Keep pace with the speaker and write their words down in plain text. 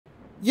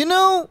You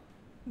know,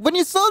 when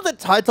you saw the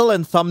title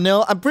and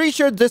thumbnail, I'm pretty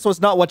sure this was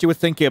not what you were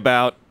thinking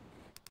about.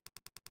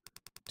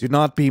 Do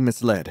not be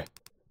misled.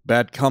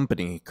 Bad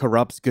company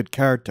corrupts good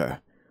character.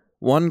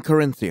 1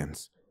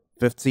 Corinthians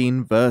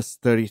 15 verse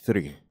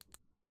 33.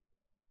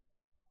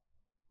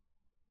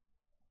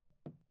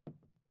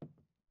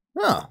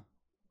 Oh,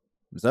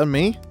 is that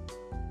me?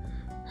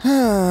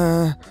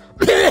 I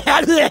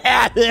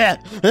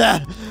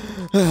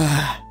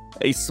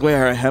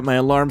swear I had my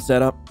alarm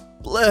set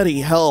up. Bloody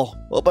hell,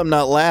 hope I'm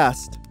not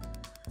last.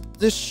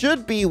 This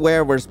should be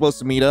where we're supposed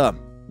to meet up.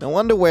 No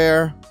wonder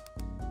where...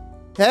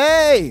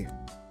 Hey!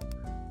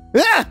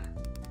 Ah!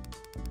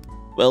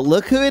 Well,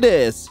 look who it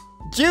is.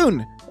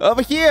 June,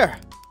 over here.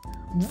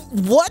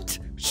 What?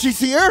 She's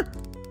here?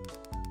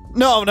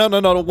 No,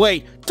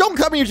 wait. Don't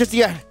come here just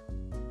yet.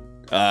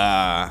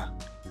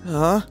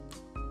 Huh?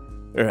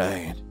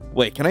 Right.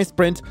 Wait, can I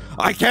sprint?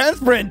 I can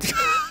sprint!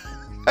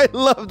 I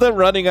love the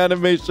running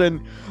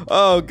animation.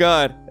 Oh,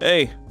 God.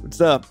 Hey,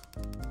 what's up?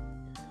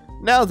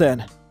 Now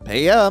then,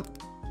 pay up.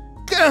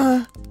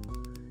 Gah.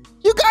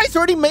 You guys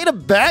already made a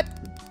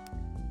bet?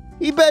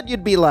 He bet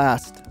you'd be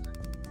last.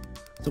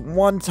 The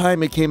one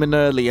time it came in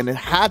early and it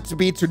had to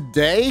be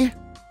today?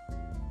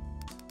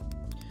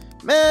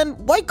 Man,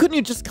 why couldn't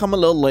you just come a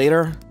little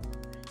later?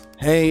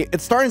 Hey,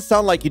 it's starting to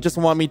sound like you just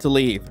want me to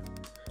leave.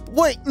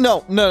 Wait,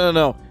 no.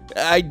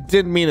 I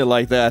didn't mean it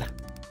like that.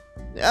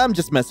 I'm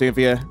just messing with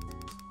you.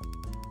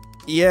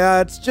 Yeah,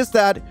 it's just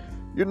that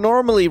you're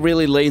normally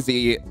really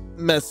lazy,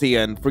 messy,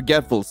 and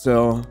forgetful,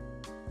 so...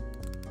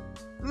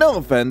 No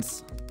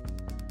offense.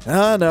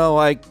 No,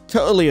 I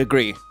totally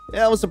agree.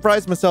 Yeah, I was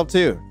surprised myself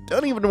too.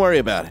 Don't even worry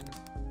about it.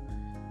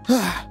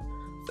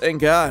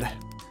 Thank God.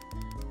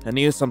 I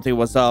knew something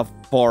was off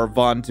for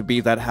Vaughn to be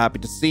that happy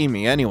to see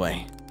me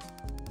anyway.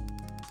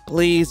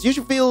 Please, you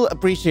should feel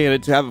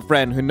appreciated to have a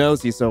friend who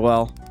knows you so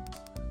well.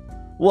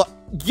 What?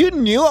 You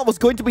knew I was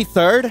going to be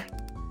third?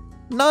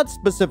 Not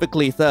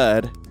specifically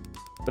third,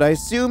 but I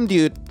assumed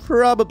you'd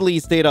probably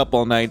stayed up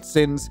all night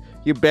since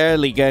you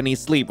barely get any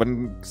sleep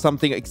when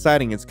something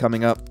exciting is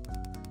coming up.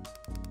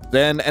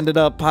 Then ended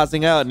up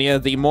passing out near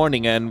the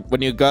morning, and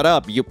when you got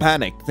up, you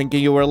panicked,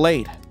 thinking you were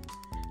late.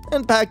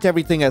 And packed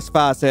everything as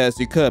fast as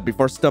you could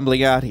before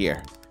stumbling out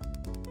here.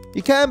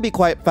 You can be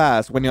quite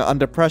fast when you're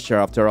under pressure,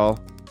 after all.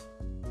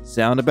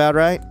 Sound about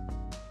right?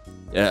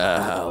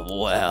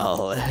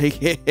 Well,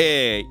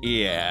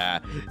 yeah.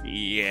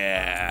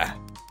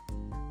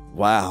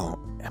 Wow,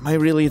 am I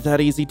really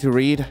that easy to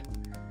read?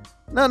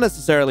 Not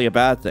necessarily a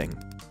bad thing.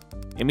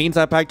 It means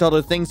I packed all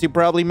the things you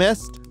probably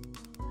missed.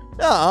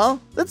 Aw,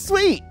 that's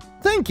sweet.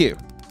 Thank you.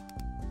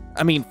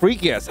 I mean,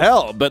 freaky as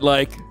hell, but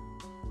like,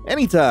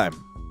 anytime.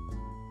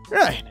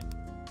 Right.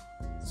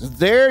 So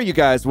there you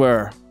guys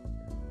were.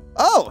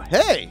 Oh,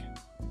 hey.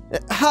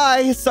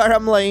 Hi, sorry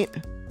I'm late.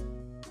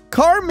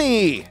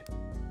 Carmi!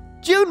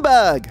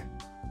 Junebug!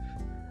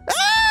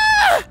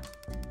 Ah!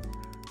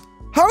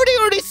 How are they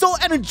already so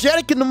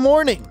energetic in the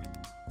morning?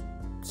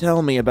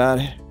 Tell me about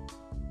it.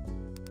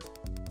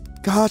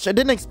 Gosh, I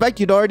didn't expect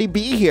you'd already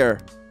be here.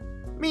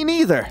 Me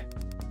neither.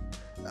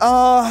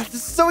 Oh, this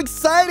is so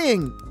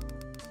exciting!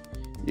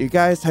 You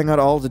guys hang out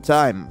all the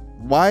time.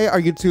 Why are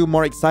you two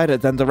more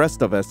excited than the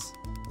rest of us?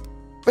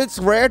 It's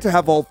rare to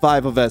have all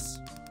 5 of us.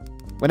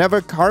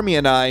 Whenever Carmi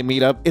and I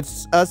meet up,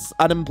 it's us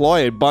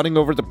unemployed, bonding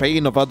over the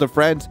pain of other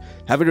friends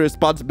having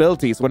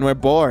responsibilities when we're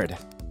bored.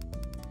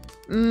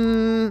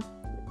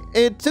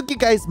 It took you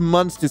guys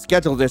months to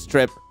schedule this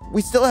trip.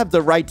 We still have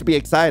the right to be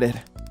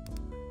excited.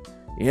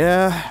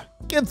 Yeah,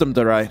 give them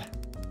the right.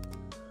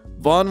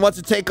 Vaughn wants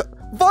to take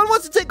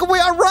away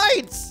our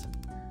rights!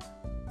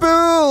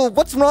 Boo!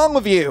 What's wrong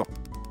with you?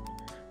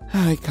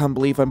 I can't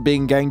believe I'm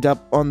being ganged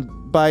up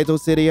on by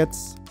those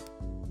idiots.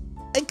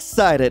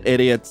 Excited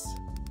idiots.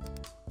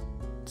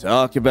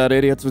 Talk about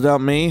idiots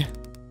without me.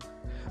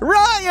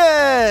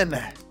 Ryan!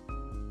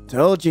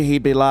 Told you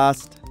he'd be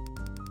last.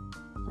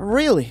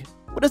 Really?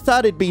 Would have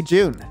thought it'd be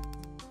June.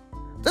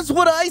 That's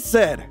what I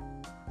said!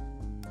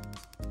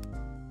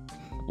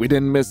 We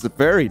didn't miss the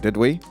ferry, did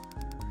we?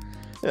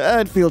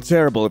 I'd feel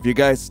terrible if you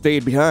guys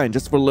stayed behind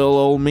just for little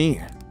old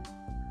me.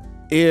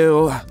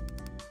 Ew.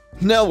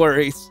 No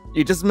worries,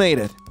 you just made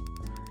it.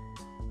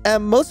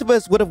 And most of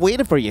us would have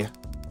waited for you.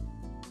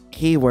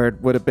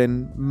 Keyword would have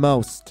been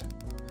most.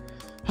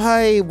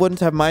 I wouldn't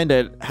have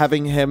minded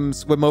having him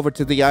swim over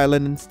to the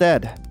island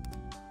instead.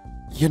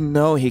 You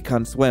know he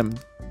can't swim.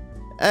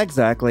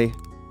 Exactly.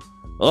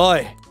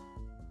 Oi!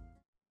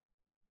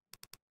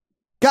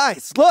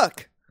 Guys,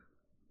 look!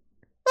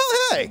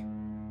 Oh, hey!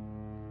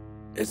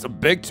 It's a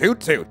big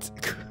toot-toot.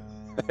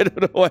 I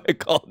don't know why I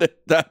called it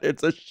that.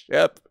 It's a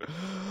ship.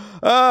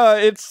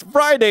 It's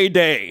Friday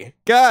day.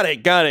 Got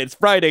it. It's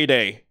Friday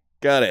day.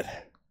 Got it.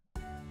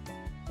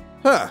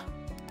 Huh.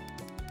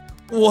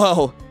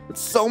 Whoa, it's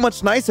so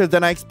much nicer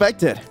than I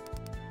expected.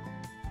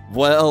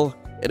 Well,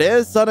 it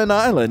is on an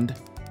island.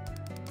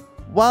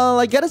 While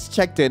I get us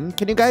checked in,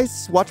 can you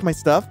guys watch my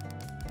stuff?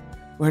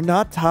 We're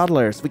not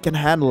toddlers, we can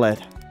handle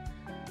it.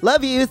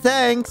 Love you,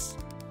 thanks.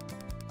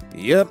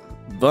 Yep,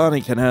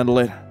 Bonnie can handle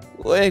it.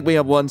 Wake me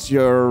up once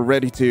you're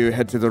ready to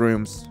head to the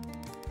rooms.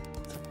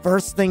 The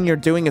first thing you're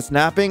doing is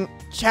napping?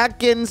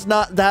 Check-in's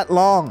not that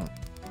long.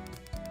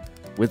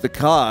 With the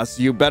cost,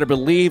 you better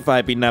believe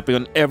I'd be napping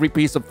on every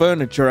piece of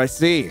furniture I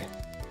see.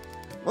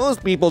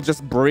 Most people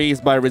just breeze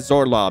by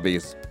resort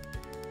lobbies.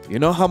 You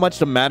know how much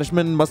the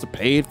management must have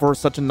paid for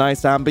such a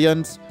nice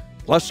ambience?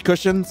 Plush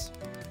cushions?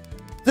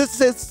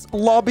 This is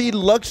lobby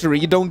luxury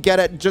you don't get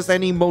at just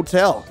any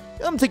motel.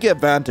 I'm taking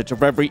advantage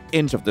of every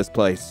inch of this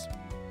place.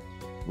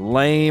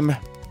 Lame.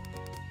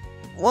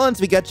 Once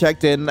we get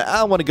checked in,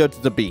 I want to go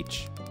to the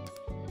beach.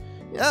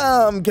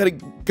 I'm gonna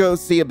go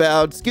see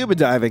about scuba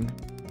diving.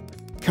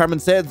 Carmen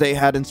said they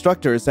had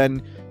instructors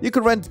and you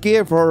could rent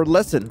gear for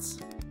lessons.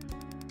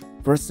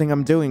 First thing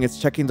I'm doing is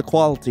checking the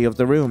quality of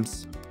the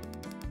rooms.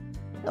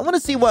 I want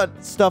to see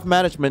what stuff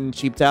management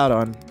cheaped out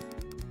on.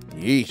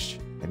 Yeesh,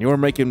 and you were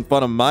making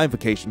fun of my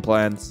vacation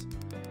plans.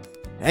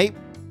 Hey,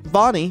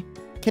 Bonnie,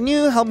 can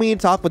you help me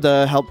talk with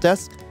the help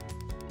desk?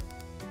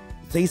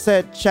 They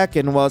said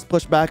check-in was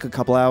pushed back a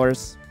couple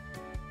hours.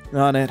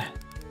 On it.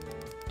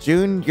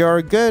 June,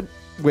 you're good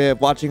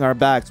with watching our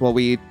backs while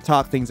we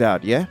talk things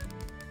out, yeah?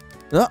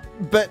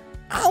 But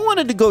I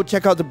wanted to go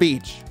check out the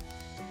beach.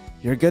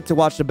 You're good to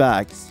watch the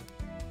bags.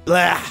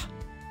 Blah.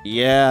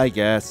 Yeah, I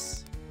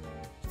guess.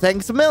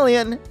 Thanks a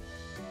million.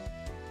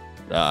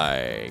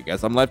 I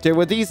guess I'm left here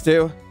with these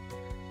two.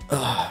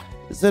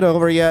 Is it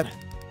over yet?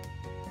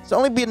 It's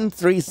only been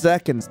 3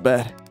 seconds,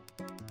 but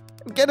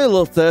I'm getting a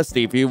little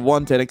thirsty if you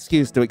want an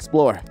excuse to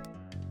explore.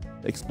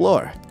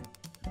 Explore?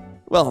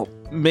 Well,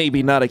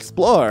 maybe not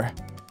explore.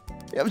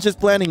 I was just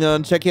planning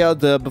on checking out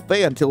the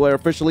buffet until we're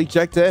officially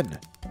checked in.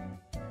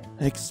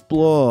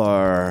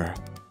 Explore.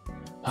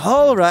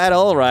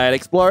 Alright,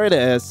 explore it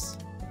is.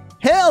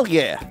 Hell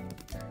yeah!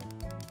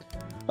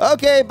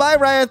 Okay, bye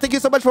Ryan, thank you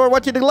so much for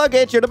watching the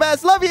luggage, you're the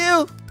best, love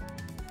you!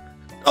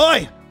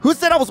 Oi! Who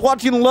said I was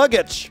watching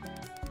luggage?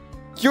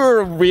 You're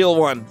a real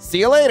one, see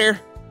you later!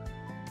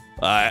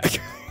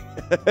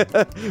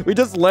 We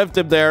just left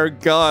him there,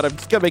 god, I'm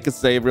just gonna make a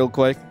save real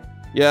quick.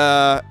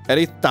 Yeah,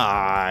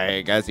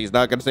 I guess he's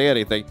not gonna say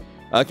anything.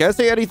 Can I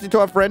say anything to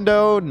our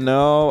friendo?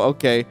 No,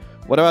 okay.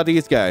 What about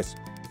these guys?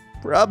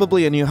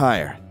 Probably a new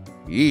hire.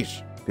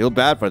 Yeesh, feel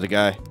bad for the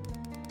guy.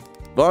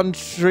 Von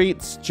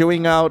treats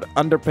chewing out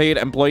underpaid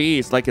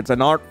employees like it's an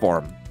art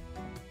form.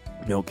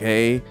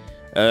 Okay,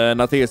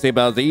 nothing to say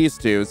about these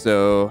two,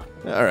 so...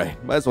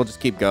 Alright, might as well just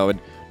keep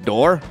going.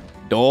 Door?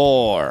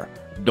 Door!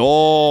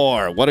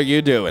 What are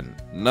you doing?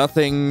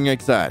 Nothing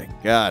exciting.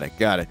 Got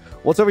it.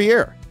 What's over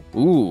here?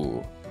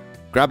 Ooh.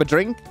 Grab a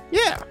drink?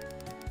 Yeah.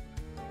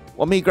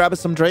 Want me to grab us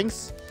some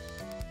drinks?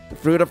 The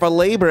fruit of our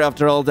labor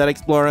after all that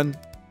exploring.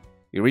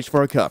 You reach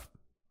for a cup.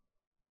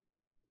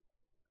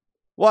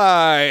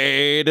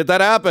 Why did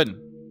that happen?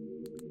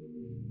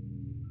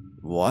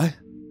 What?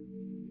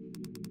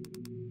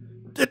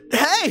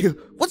 Hey!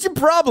 What's your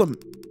problem?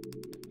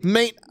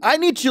 Mate, I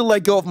need you to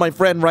let go of my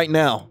friend right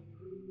now.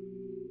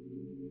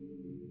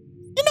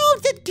 You know,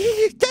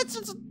 that's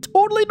just a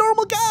totally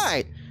normal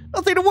guy.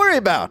 Nothing to worry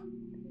about.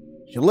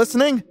 You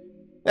listening?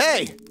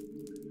 Hey!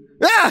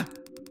 Ah!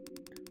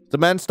 The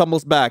man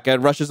stumbles back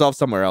and rushes off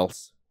somewhere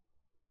else.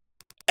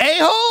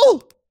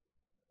 A-hole!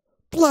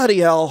 Bloody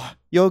hell.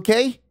 You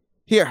okay?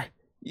 Here,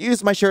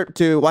 use my shirt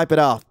to wipe it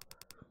off.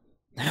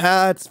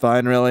 It's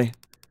fine, really.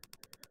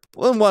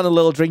 Wouldn't want a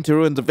little drink to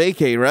ruin the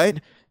vacay, right?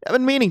 I've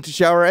been meaning to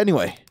shower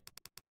anyway.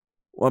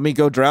 Want me to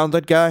go drown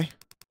that guy?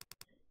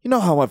 You know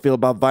how I feel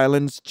about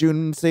violence,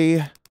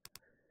 Junzi.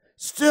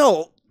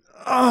 Still,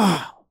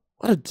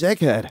 what a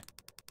dickhead.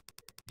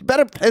 You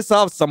better piss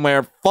off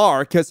somewhere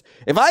far, cause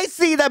if I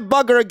see that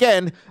bugger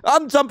again,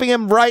 I'm dumping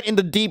him right in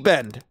the deep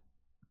end.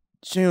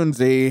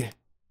 Junzi.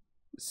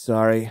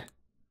 Sorry.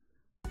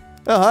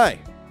 Oh, hi.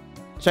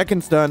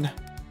 Check-in's done.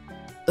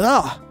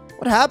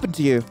 What happened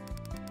to you?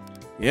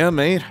 Yeah,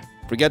 mate.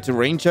 Forget to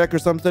rain check or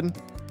something?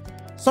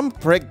 Some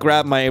prick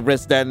grabbed my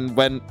wrist and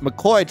when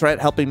McCoy tried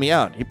helping me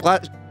out,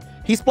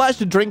 he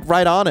splashed a drink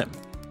right on him.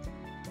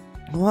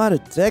 What a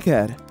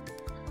dickhead.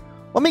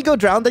 Want me to go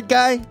drown that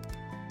guy?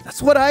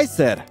 That's what I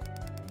said.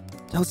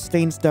 Those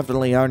stains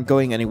definitely aren't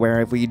going anywhere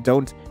if we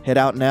don't head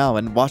out now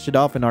and wash it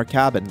off in our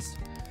cabins.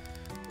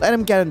 Let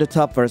him get in the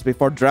tub first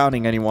before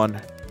drowning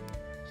anyone.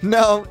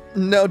 No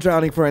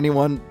drowning for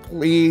anyone,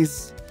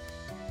 please.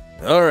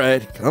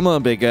 Alright, come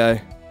on, big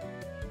guy.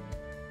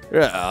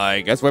 Yeah,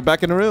 I guess we're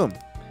back in the room.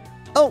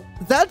 Oh,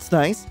 that's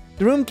nice.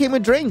 The room came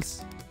with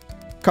drinks.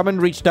 Carmen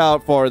reached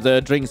out for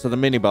the drinks of the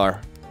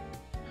minibar.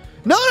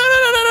 No!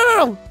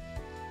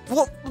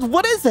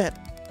 What is it?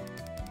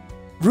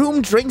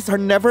 Room drinks are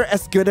never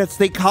as good as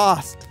they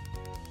cost.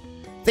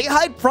 They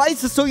hide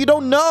prices so you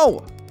don't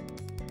know.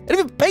 And if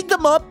you pick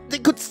them up, they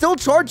could still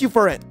charge you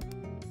for it.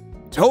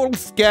 Total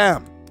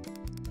scam.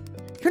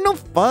 You're no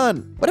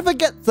fun. What if I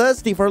get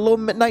thirsty for a little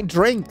midnight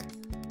drink?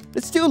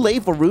 It's too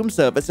late for room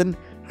service and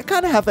I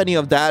can't have any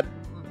of that,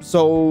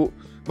 so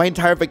my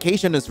entire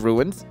vacation is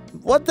ruined.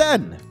 What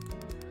then?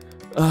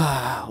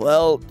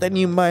 Well, then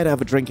you might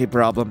have a drinking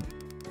problem.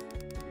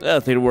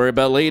 Nothing to worry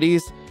about,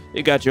 ladies.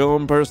 You got your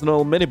own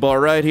personal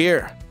minibar right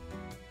here.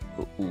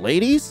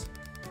 Ladies?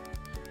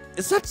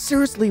 Is that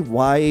seriously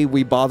why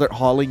we bothered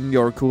hauling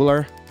your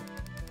cooler?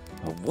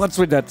 What's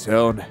with that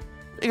tone?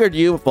 Figured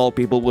you, of all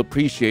people, would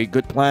appreciate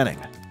good planning.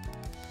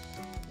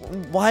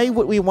 Why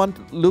would we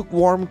want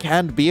lukewarm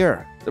canned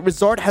beer? The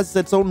resort has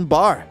its own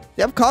bar.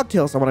 They have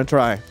cocktails I want to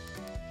try.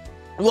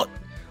 What?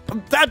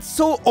 That's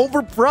so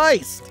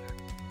overpriced.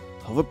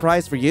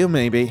 Overpriced for you,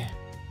 maybe.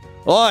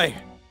 Oi!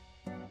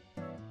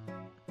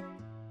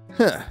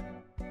 Huh.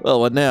 Well,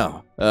 what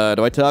now?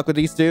 Do I talk with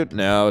these two?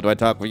 No. Do I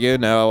talk with you?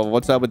 No.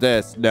 What's up with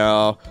this?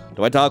 No.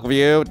 Do I talk with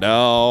you?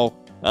 No.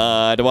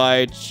 Do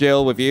I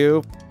chill with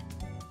you?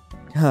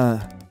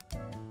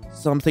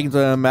 Something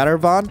the matter,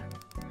 Vaughn?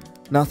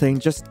 Nothing,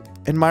 just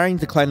admiring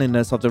the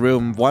cleanliness of the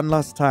room one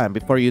last time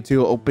before you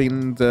two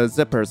open the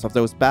zippers of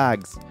those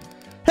bags.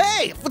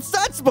 Hey! What's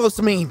that supposed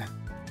to mean?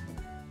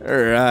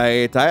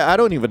 Right, I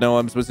don't even know what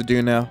I'm supposed to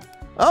do now.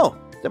 Oh,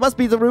 that must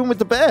be the room with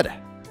the bed.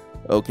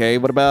 Okay,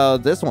 what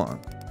about this one?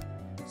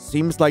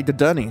 Seems like the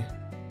dunny.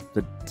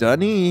 The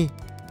dunny?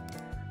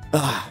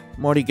 Ugh,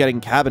 I'm already getting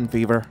cabin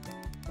fever.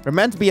 We're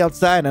meant to be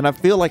outside and I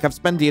feel like I've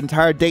spent the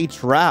entire day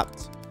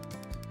trapped.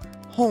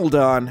 Hold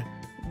on.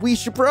 We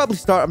should probably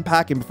start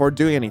unpacking before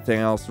doing anything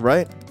else,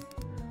 right?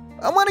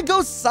 I want to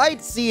go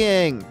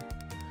sightseeing!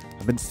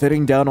 I've been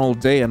sitting down all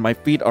day and my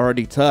feet are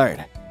already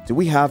tired. Do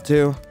we have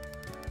to?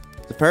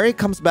 The ferry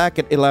comes back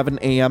at 11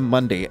 a.m.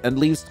 Monday and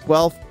leaves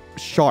 12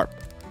 sharp.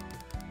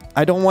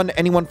 I don't want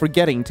anyone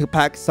forgetting to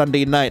pack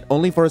Sunday night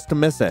only for us to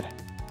miss it.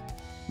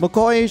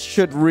 McCoy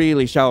should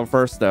really shower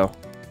first though.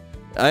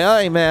 Aye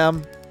aye,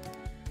 ma'am.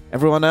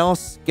 Everyone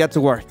else, get to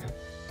work.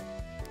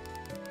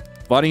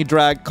 Bonnie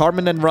dragged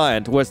Carmen and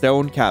Ryan towards their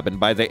own cabin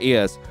by their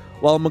ears,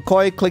 while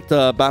McCoy clicked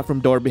the bathroom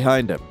door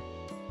behind him.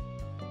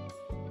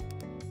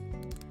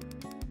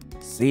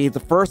 See, the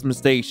first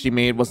mistake she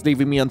made was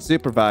leaving me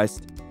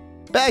unsupervised.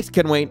 Bags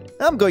can wait.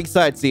 I'm going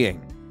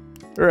sightseeing.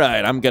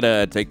 Right, I'm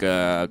gonna take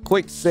a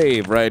quick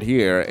save right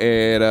here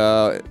and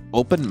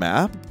open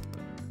map.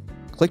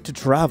 Click to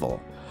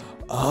travel.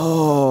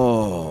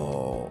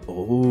 Oh,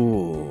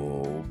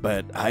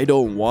 but I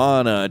don't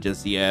wanna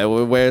just yet.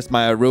 Where's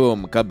my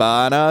room?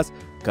 Cabanas?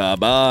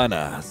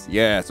 Cabanas.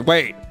 Yes.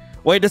 Wait,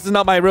 this is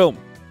not my room.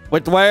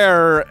 Wait,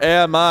 where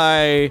am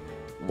I?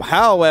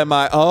 How am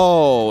I?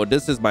 Oh,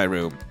 this is my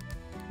room.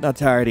 Not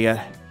tired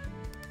yet.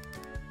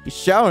 You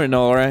showering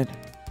all right?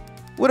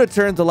 Would have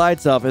turned the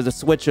lights off if the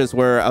switches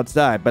were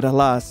outside, but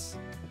alas.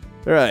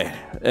 Right.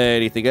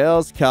 Anything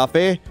else?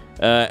 Coffee?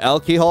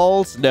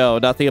 Alcohols? No,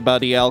 nothing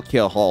about the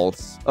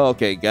alcohols.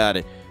 Okay, got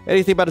it.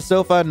 Anything about the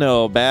sofa?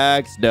 No.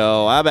 Bags?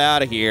 No. I'm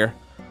out of here.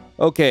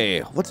 Okay,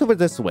 what's over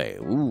this way?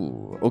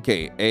 Ooh,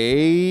 okay.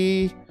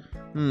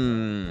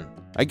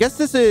 I guess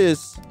this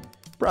is...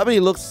 probably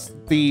looks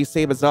the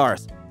same as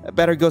ours. I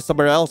better go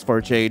somewhere else for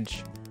a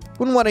change.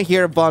 Wouldn't want to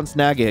hear Vaughn's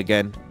nagging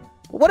again.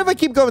 What if I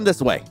keep going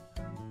this way?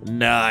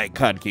 Nah, I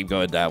can't keep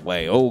going that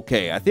way.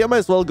 Okay, I think I might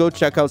as well go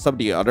check out some of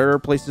the other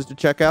places to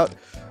check out.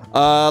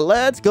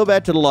 Let's go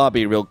back to the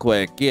lobby real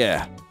quick.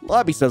 Yeah,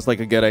 lobby sounds like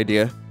a good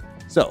idea.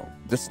 So,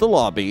 this is the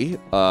lobby.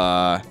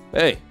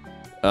 Hey.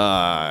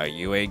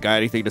 You ain't got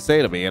anything to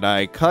say to me, and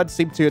I can't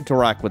seem to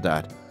interact with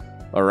that.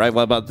 Alright,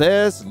 what about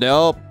this?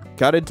 Nope,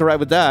 can't interact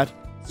with that.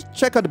 Let's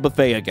check out the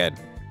buffet again.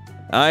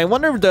 I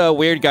wonder if the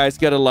weird guy's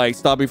gonna, like,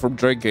 stop me from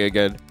drinking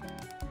again.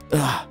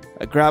 Ugh,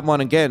 I grabbed one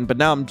again, but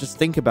now I'm just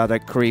thinking about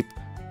that creep.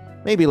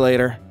 Maybe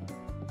later.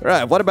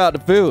 Alright, what about the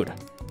food?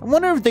 I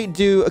wonder if they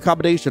do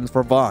accommodations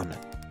for Vaughn.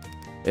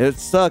 It'd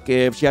suck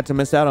if she had to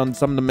miss out on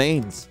some of the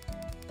mains.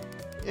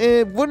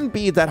 It wouldn't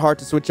be that hard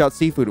to switch out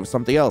seafood with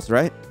something else,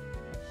 right?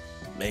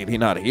 Maybe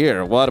not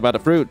here. What about the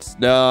fruits?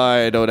 No,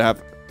 I don't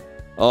have...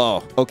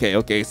 Oh,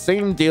 okay.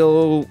 Same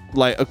deal,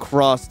 like,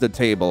 across the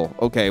table.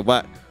 Okay,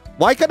 what?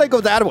 Why can't I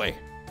go that way?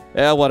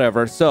 Yeah,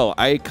 whatever. So,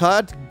 I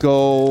can't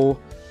go...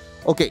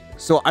 Okay,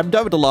 so I'm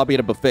done with the lobby and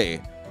the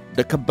buffet.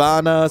 The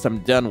cabanas, I'm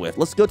done with.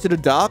 Let's go to the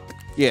dock.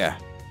 Yeah,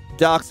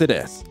 docks it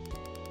is.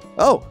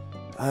 Oh,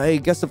 I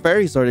guess the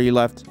ferry's already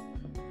left.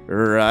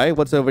 Right,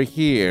 what's over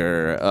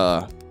here?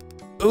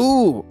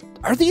 Ooh,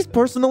 are these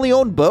personally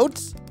owned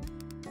boats?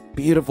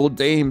 Beautiful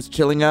dames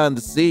chilling out in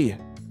the sea.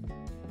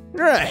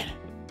 Right.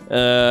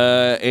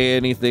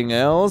 Anything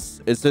else?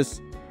 Is this...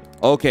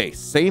 Okay,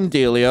 same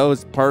dealio.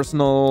 It's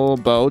personal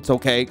boats.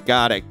 Okay,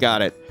 got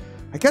it.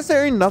 I guess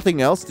there ain't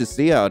nothing else to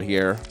see out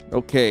here.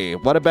 Okay,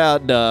 what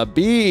about the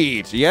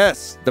beach?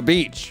 Yes, the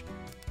beach.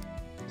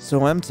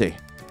 So empty.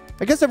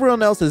 I guess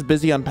everyone else is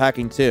busy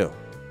unpacking too.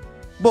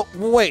 But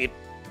wait,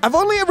 I've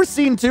only ever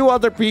seen 2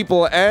 other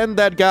people and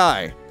that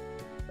guy.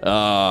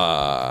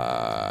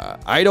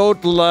 I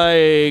don't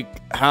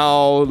like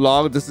how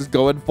long this is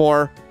going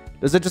for.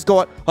 Does it just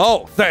go on?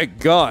 Oh, thank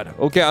God.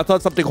 Okay, I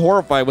thought something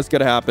horrifying was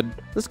gonna happen.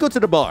 Let's go to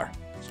the bar.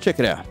 Let's check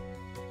it out.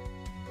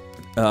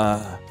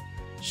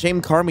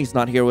 Shame Carmi's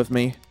not here with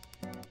me.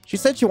 She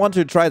said she wanted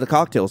to try the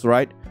cocktails,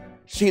 right?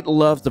 She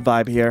loves the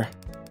vibe here.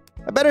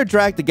 I better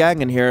drag the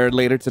gang in here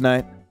later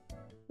tonight.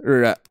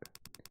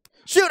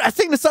 Shoot, I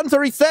think the sun's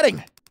already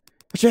setting.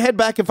 I should head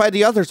back and find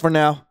the others for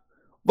now.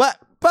 What?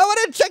 But I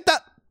didn't check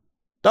that.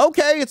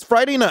 Okay, it's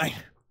Friday night.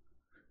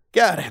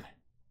 Got it.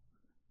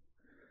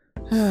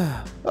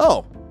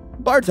 Oh,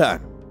 bar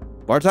time.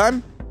 Bar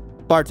time?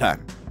 Bar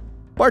time.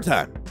 Bar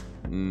time.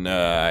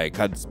 Nah, I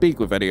can't speak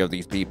with any of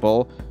these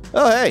people.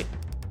 Oh, hey.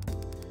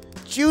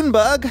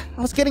 Junebug,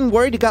 I was getting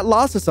worried you got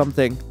lost or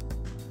something.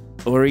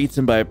 Or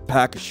eaten by a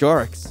pack of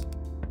sharks.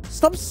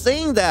 Stop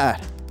saying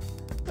that.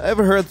 I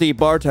ever heard the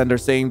bartender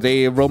saying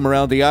they roam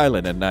around the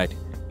island at night,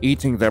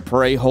 eating their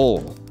prey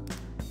whole.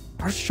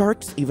 Are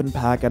sharks even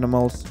pack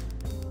animals?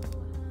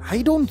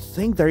 I don't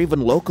think they're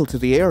even local to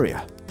the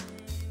area.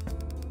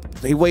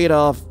 They wade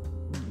off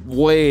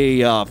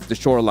way off the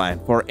shoreline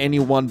for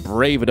anyone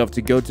brave enough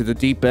to go to the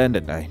deep end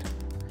at night.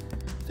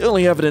 The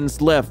only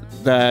evidence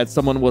left that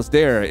someone was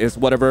there is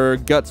whatever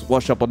guts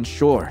wash up on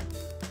shore.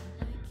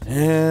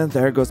 And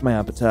there goes my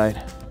appetite.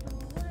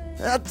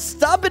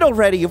 Stop it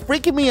already, you're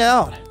freaking me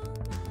out.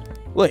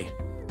 Wait,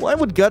 why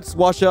would guts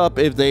wash up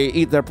if they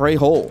eat their prey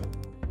whole?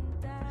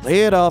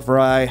 Lay it off,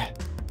 Rye.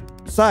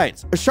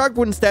 Besides, a shark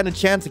wouldn't stand a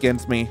chance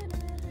against me.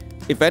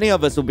 If any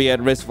of us would be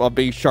at risk of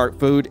being shark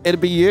food,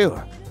 it'd be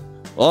you.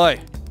 Oi.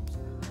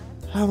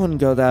 I wouldn't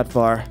go that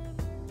far.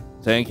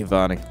 Thank you,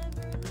 Vonnie.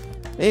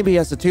 Maybe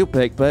as a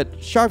toothpick,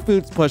 but shark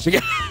food's pushing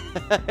it.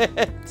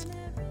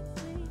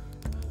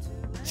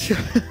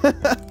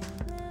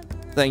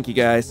 Thank you,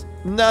 guys.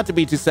 Not to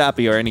be too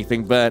sappy or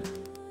anything, but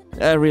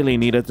I really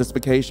needed this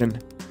vacation.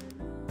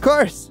 Of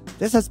course.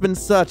 This has been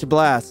such a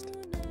blast.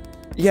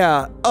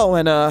 Yeah. Oh,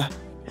 and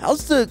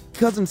how's the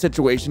cousin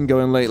situation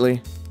going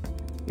lately?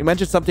 You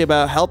mentioned something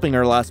about helping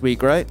her last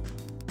week, right?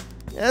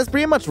 Yeah, it's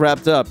pretty much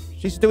wrapped up.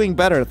 She's doing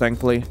better,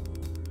 thankfully.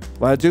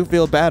 Well, I do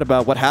feel bad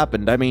about what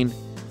happened. I mean,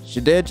 she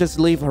did just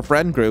leave her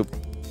friend group.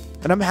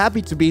 And I'm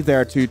happy to be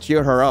there to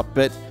cheer her up,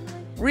 but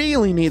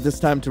really need this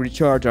time to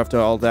recharge after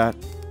all that.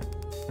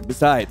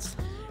 Besides,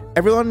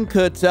 everyone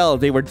could tell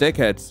they were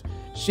dickheads.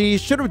 She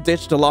should have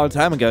ditched a long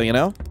time ago, you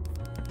know?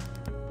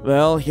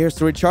 Well, here's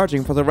to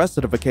recharging for the rest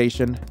of the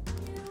vacation.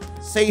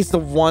 Says the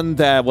one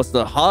that was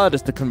the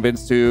hardest to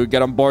convince to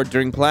get on board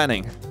during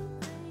planning.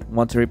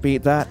 Want to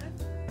repeat that?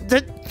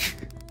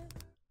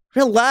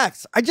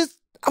 Relax. I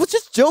was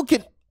just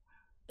joking.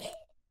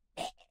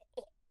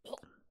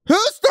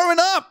 Who's throwing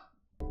up?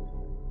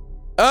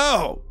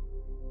 Oh,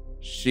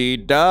 she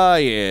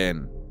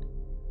dying.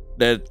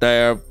 Was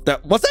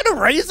that a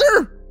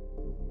razor?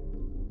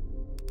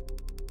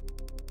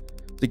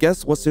 The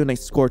guest was soon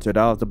escorted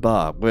out of the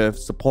bar with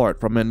support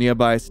from a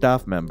nearby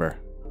staff member.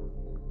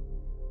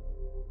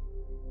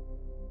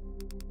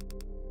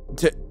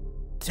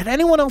 Did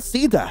anyone else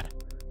see that?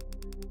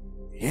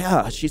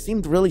 Yeah, she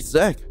seemed really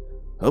sick.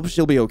 Hope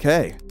she'll be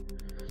okay.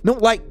 No,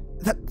 like,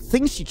 that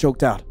thing she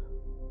choked out.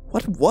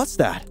 What was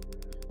that?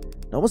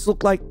 It almost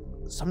looked like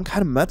some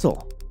kind of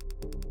metal.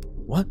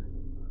 What?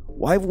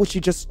 Why would she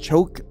just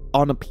choke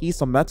on a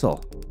piece of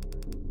metal?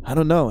 I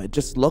don't know, it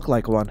just looked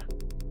like one.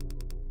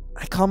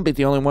 I can't be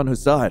the only one who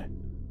saw it.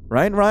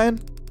 Right, Ryan?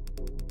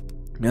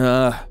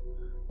 Not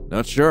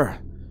sure.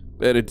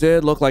 But it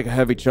did look like a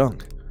heavy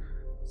chunk.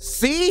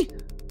 See?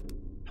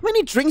 How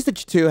many drinks did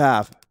you two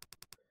have?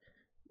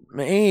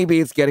 Maybe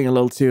it's getting a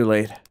little too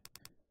late.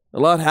 A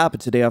lot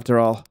happened today after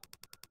all.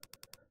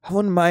 I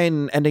wouldn't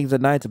mind ending the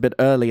night a bit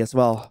early as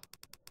well.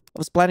 I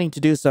was planning to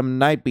do some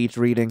night beach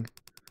reading.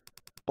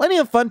 Plenty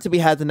of fun to be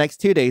had the next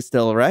 2 days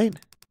still, right?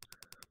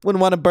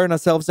 Wouldn't want to burn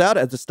ourselves out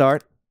at the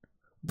start.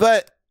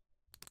 But...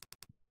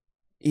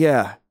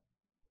 Yeah.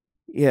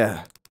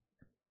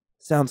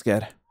 Sounds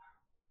good.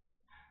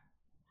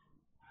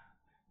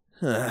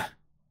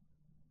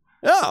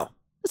 Oh,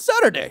 it's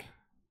Saturday.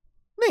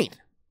 Neat.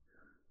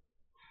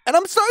 And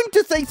I'm starting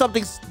to think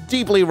something's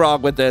deeply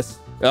wrong with this.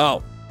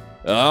 Oh,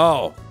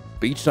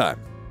 beach time.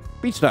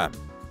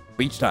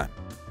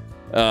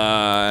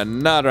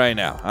 Not right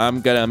now. I'm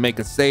gonna make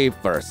a save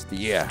first,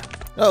 yeah.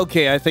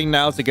 Okay, I think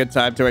now's a good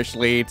time to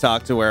actually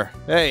talk to her.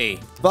 Hey,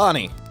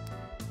 Bonnie.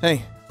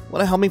 Hey,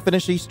 wanna help me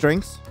finish these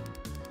drinks?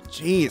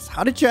 Jeez,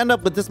 how did you end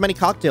up with this many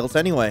cocktails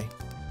anyway?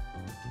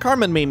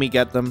 Carmen made me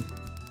get them.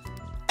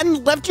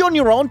 And left you on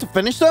your own to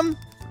finish them?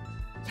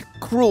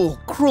 Cruel,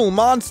 cruel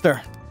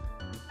monster.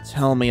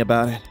 Tell me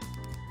about it.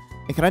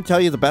 And can I tell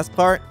you the best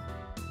part?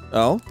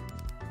 Oh?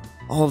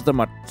 All of them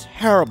are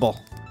terrible.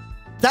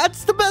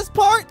 That's the best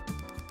part?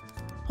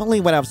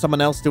 Only when I have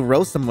someone else to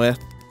roast them with.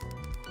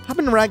 I've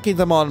been ranking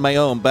them on my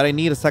own, but I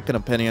need a second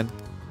opinion.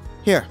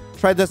 Here,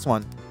 try this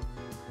one.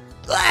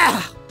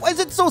 Ah, why is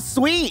it so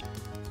sweet?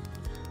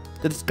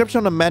 The description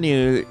on the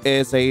menu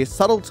is a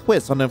subtle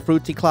twist on a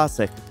fruity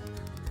classic.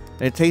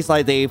 It tastes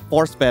like they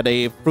force-fed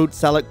a fruit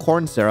salad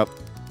corn syrup.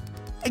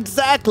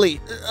 Exactly!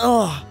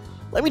 Ugh.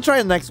 Let me try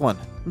the next one.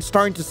 I'm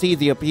starting to see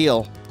the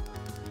appeal.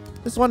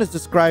 This one is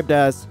described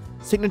as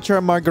signature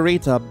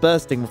margarita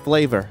bursting with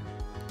flavor.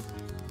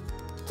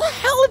 The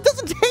hell? It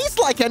doesn't taste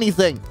like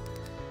anything!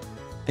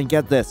 And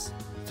get this,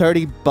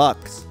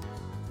 $30.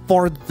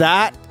 For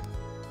that?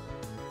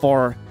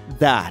 For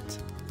that.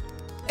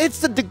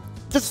 It's a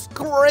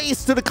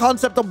disgrace to the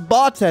concept of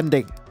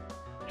bartending.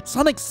 It's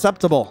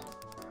unacceptable.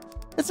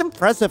 It's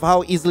impressive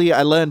how easily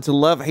I learn to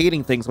love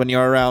hating things when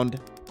you're around.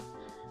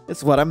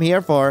 It's what I'm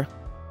here for.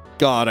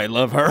 God, I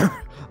love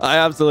her. I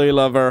absolutely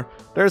love her.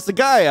 There's a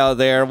guy out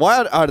there.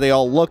 What are they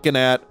all looking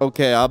at?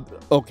 Okay,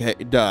 okay,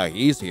 duh,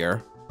 he's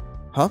here.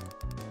 Huh?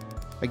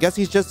 I guess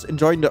he's just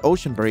enjoying the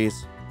ocean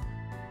breeze.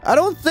 I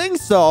don't think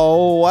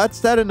so. What's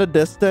that in the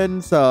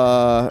distance?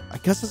 I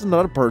guess it's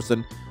another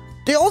person.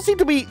 They all seem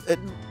to be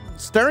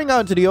staring out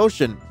into the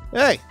ocean.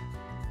 Hey,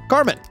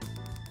 Carmen.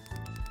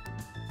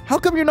 How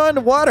come you're not in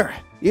the water?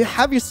 You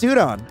have your suit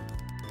on.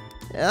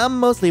 I'm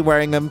mostly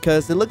wearing them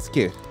because it looks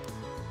cute.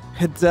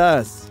 It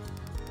does.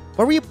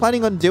 What were you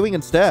planning on doing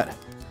instead?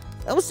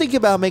 I was thinking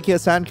about making a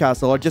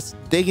sandcastle or just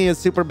digging a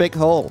super big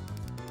hole.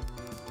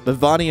 But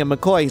Vonnie and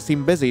McCoy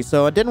seemed busy,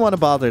 so I didn't want to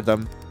bother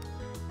them.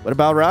 What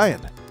about Ryan?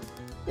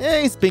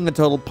 Yeah, he's being a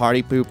total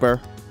party pooper.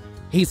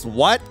 He's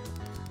what?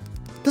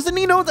 Doesn't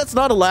he know that's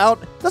not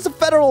allowed? That's a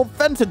federal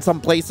offense in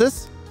some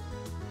places.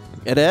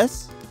 It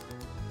is?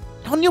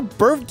 On your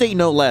birthday,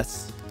 no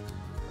less.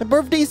 My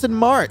birthday's in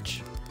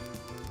March.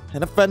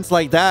 An offense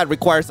like that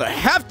requires a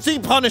hefty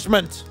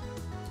punishment.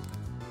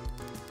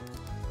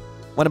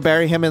 Want to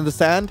bury him in the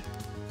sand?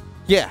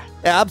 Yeah,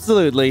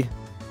 absolutely.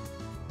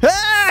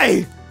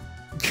 Hey!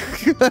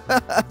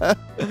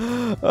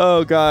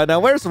 Oh god, now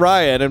where's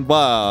Ryan and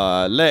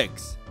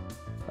Legs?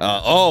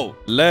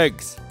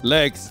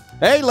 Legs.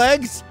 Hey,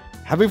 Legs!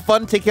 Having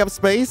fun taking up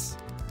space?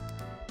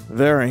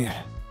 Very.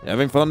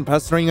 Having fun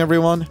pestering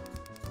everyone?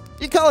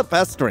 You call it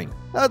pestering.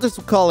 I'll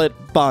just call it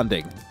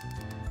bonding.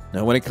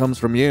 Now when it comes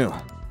from you.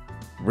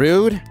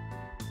 Rude?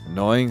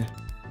 Annoying?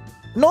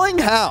 Annoying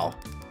how?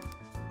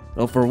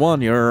 Well, for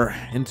one, you're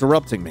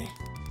interrupting me.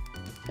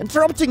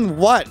 Interrupting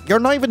what? You're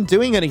not even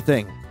doing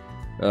anything.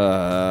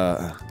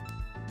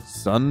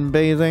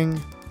 Sunbathing?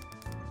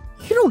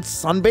 You don't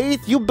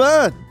sunbathe, you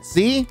burn,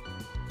 see?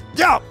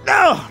 No,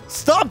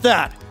 stop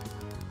that!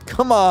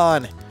 Come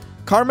on.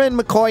 Carmen,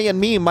 McCoy, and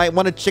me might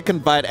want a chicken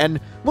bite, and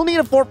we'll need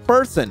a fourth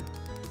person.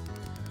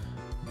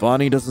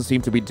 Vonnie doesn't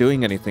seem to be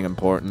doing anything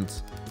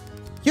important.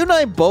 You and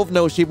I both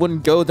know she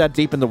wouldn't go that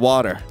deep in the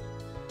water.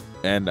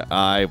 And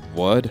I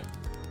would?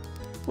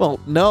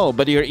 Well, no,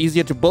 but you're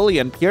easier to bully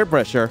and peer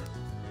pressure.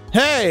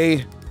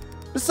 Hey!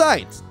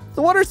 Besides,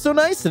 the water's so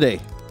nice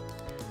today.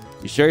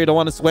 You sure you don't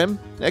want to swim?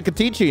 I could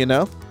teach you, you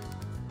know.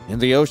 In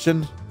the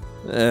ocean?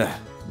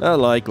 Not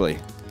likely.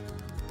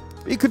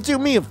 You could do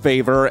me a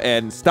favor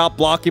and stop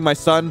blocking my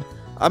sun.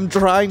 I'm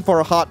trying for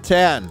a hot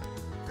tan.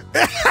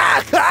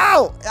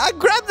 Ow! I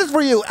grabbed this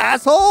for you,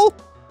 asshole!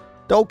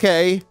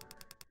 Okay.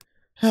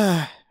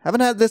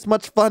 Haven't had this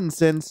much fun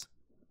since...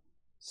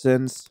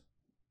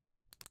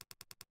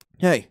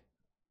 Hey,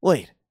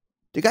 wait.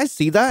 Do you guys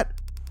see that?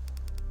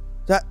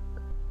 That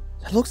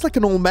looks like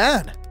an old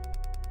man.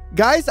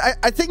 Guys,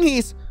 I think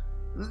he's...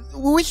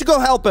 We should go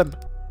help him.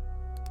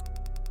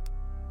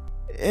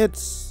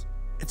 It's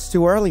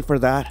too early for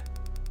that.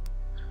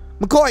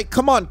 McCoy,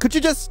 come on, could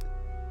you just...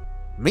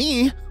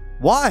 Me?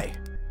 Why?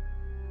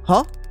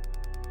 Huh?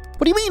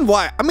 What do you mean,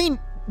 why? I mean,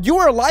 you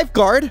were a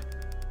lifeguard.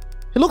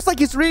 It looks like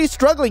he's really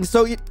struggling,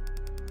 so you...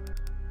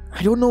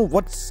 I don't know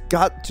what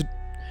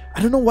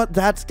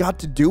that's got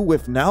to do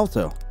with now,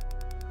 though.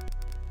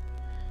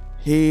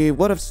 He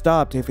would have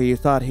stopped if he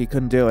thought he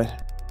couldn't do it.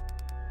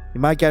 He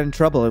might get in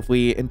trouble if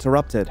we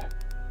interrupted.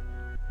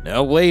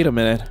 Now, wait a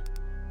minute.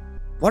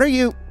 What are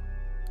you...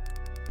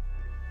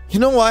 You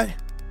know what?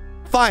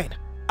 Fine,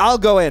 I'll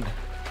go in.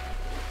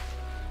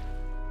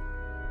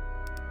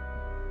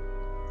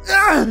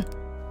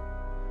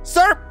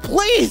 Sir,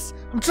 please!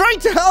 I'm trying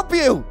to help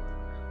you!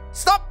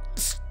 Stop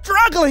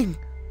struggling!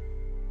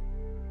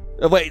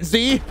 Wait,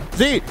 Z.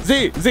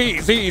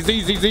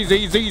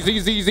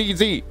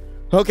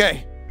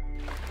 Okay.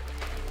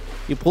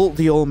 You pulled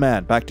the old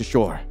man back to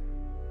shore.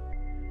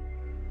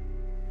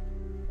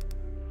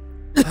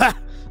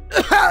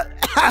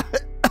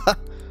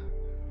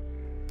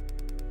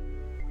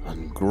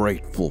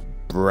 Ungrateful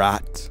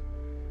brat.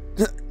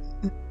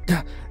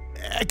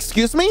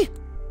 Excuse me?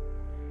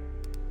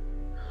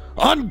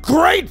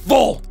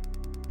 Ungrateful!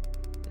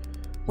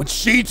 When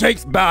she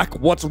takes back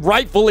what's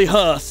rightfully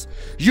hers,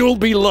 you'll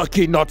be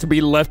lucky not to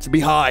be left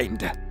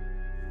behind.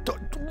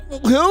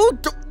 Who?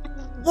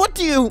 What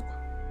do you...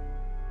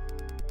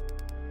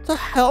 The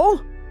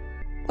hell?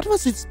 What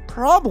was his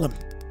problem?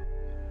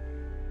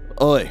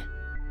 Oi,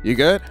 you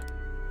good?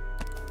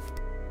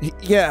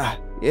 Yeah.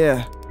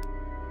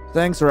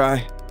 Thanks,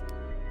 Rai.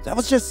 That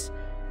was just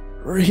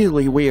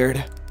really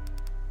weird.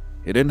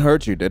 He didn't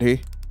hurt you, did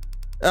he?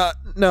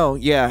 No,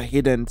 yeah,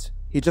 he didn't.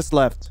 He just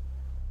left.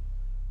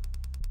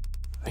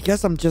 I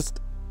guess I'm just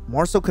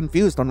more so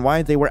confused on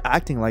why they were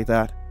acting like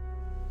that.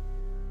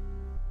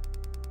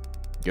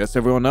 Guess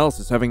everyone else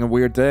is having a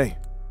weird day.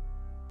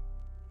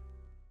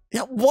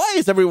 Yeah, why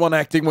is everyone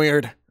acting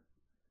weird?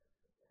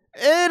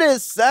 It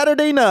is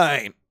Saturday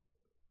night.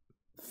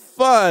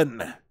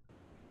 Fun.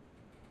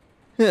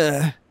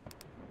 Bloody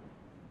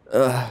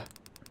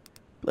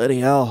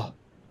hell.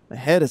 My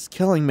head is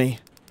killing me.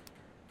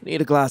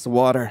 Need a glass of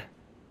water.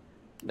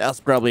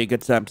 Now's probably a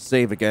good time to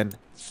save again.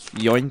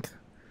 Yoink.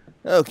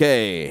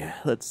 Okay,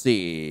 let's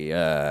see.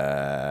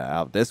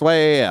 Out this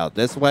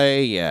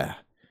way, yeah.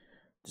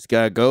 Just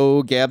gotta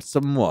go grab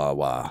some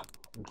Wawa.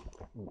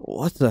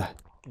 What the?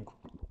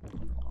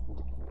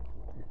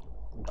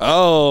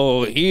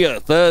 Oh, he a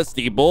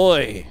thirsty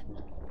boy.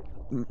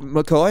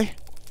 McCoy?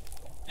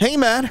 Hey,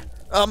 man.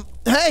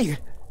 Hey!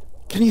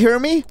 Can you hear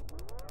me?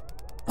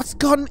 What's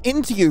gotten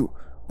into you?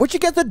 Where'd you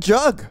get the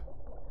jug?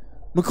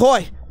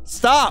 McCoy,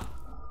 stop!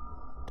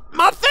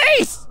 My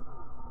face!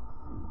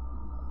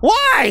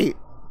 Why?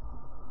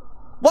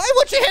 Why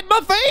would you hit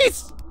my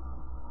face?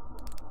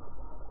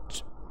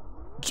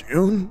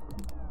 June?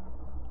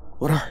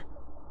 What are...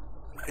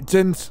 I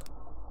didn't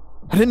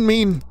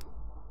mean...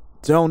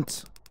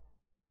 Don't.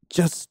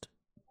 Just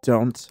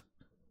don't.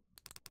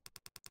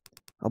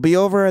 I'll be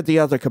over at the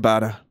other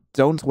cabana.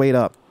 Don't wait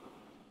up.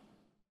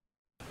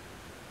 What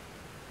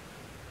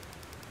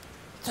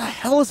the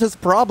hell is his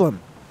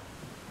problem?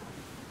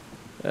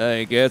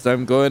 I guess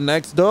I'm going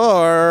next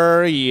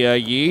door, yeah,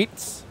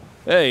 yeets.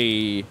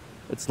 Hey,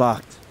 it's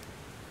locked.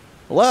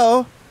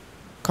 Hello?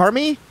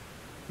 Carmi?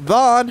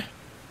 Vaughn?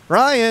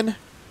 Ryan?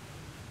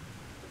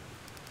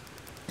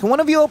 Can one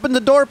of you open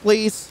the door,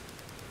 please?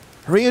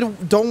 I really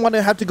don't want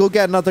to have to go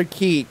get another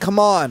key. Come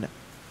on.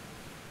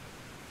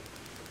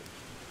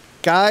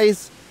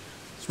 Guys,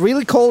 it's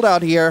really cold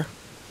out here.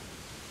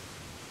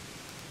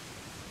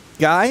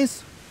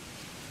 Guys?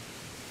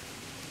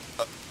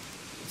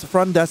 The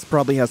front desk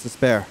probably has a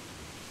spare.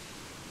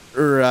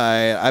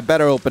 Right, I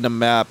better open the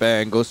map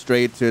and go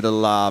straight to the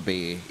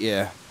lobby.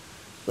 Yeah,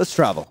 let's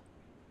travel.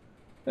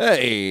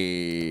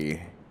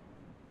 Hey.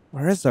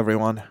 Where is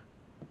everyone?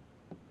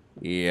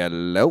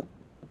 Hello?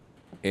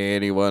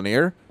 Anyone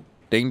here?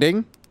 Ding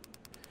ding?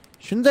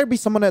 Shouldn't there be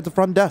someone at the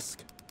front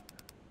desk?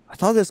 I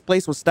thought this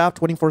place was staffed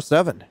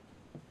 24/7.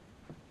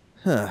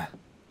 Huh.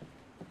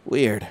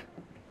 Weird.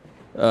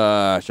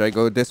 Should I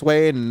go this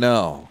way?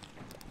 No.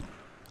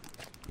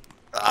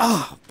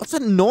 Ah, what's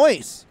that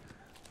noise?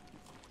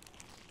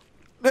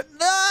 I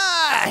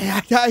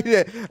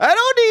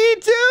don't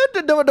need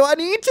to. Do I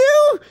need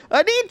to?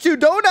 I need to,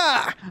 don't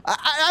I?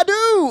 I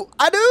do.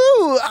 I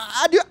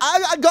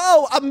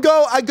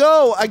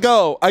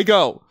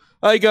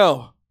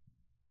go.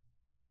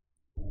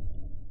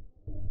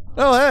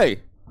 Oh,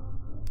 hey.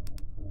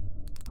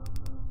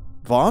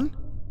 Vaughn?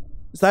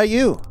 Is that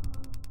you?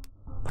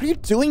 What are you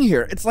doing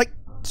here? It's like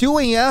 2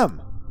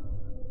 a.m.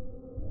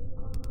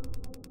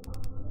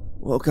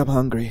 Woke up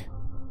hungry.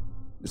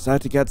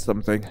 Decided to get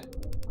something.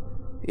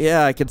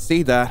 Yeah, I can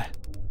see that.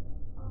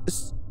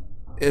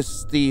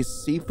 Is the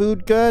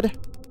seafood good?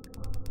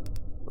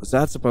 What's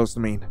that supposed to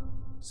mean?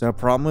 Is there a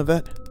problem with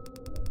it?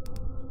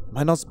 Am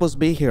I not supposed to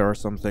be here or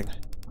something?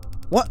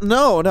 What?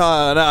 No,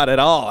 not at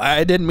all.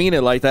 I didn't mean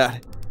it like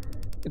that.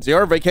 It's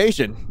your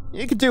vacation.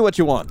 You can do what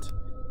you want.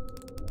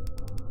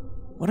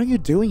 What are you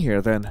doing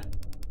here then?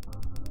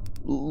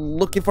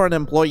 Looking for an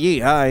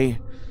employee. I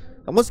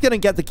was gonna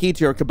get the key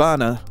to your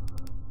cabana.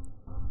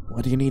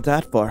 What do you need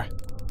that for?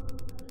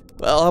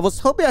 Well, I was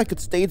hoping I could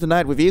stay the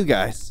night with you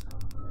guys.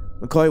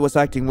 McCoy was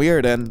acting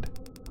weird and...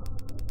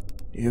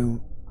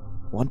 You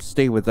want to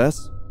stay with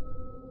us?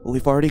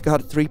 We've already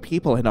got 3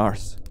 people in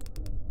ours.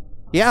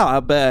 Yeah,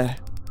 but...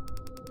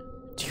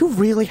 Do you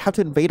really have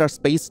to invade our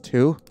space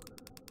too?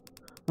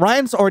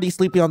 Ryan's already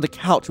sleeping on the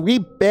couch. We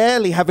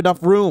barely have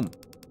enough room.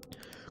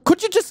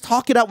 Could you just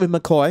talk it out with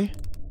McCoy?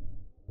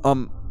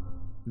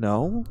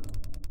 No?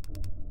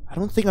 I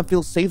don't think I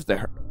feel safe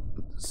there.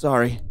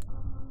 Sorry.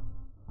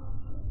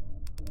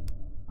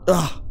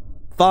 Ugh,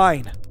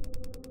 fine.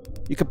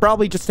 You could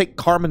probably just take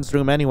Carmen's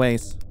room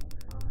anyways.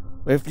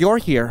 If you're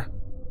here...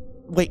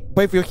 Wait,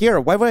 but if you're here,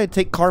 why would I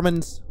take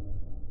Carmen's...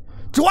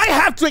 Do I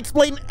have to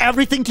explain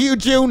everything to you,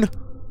 June?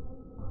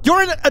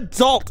 You're an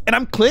adult, and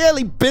I'm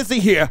clearly busy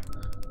here.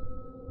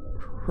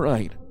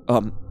 Right,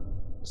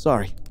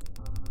 sorry.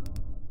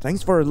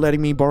 Thanks for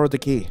letting me borrow the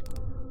key.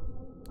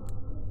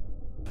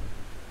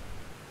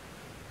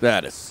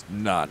 That is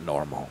not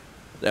normal.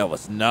 That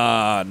was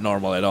not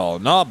normal at all.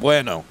 Not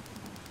bueno.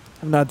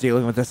 I'm not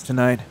dealing with this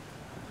tonight.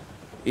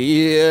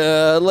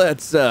 Yeah,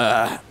 let's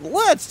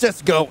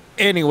just go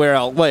anywhere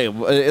else. Wait,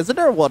 isn't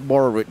there one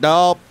more route?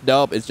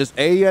 Nope, it's just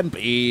A and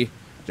B.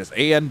 Just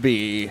A and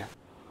B.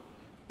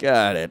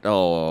 Got it.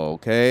 Oh,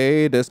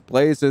 okay, this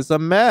place is a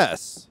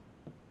mess.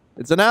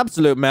 It's an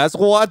absolute mess.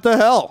 What the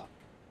hell?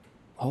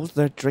 Oh,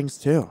 their drinks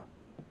too.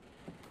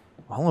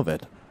 All of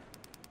it.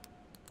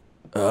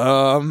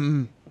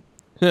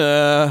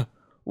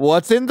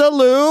 What's in the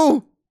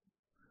loo?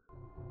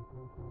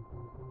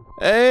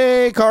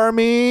 Hey,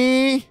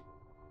 Carmi.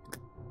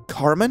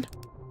 Carmen?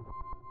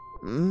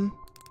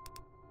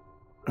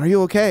 Are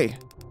you okay?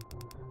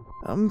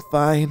 I'm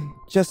fine.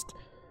 Just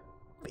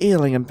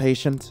feeling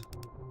impatient.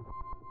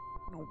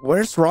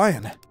 Where's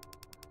Ryan?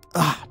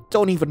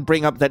 Don't even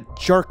bring up that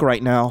jerk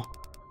right now.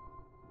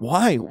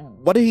 Why?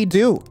 What did he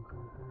do?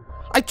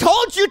 I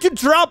told you to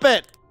drop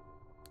it!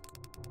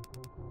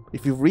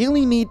 If you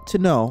really need to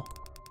know,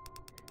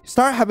 he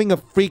started having a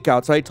freak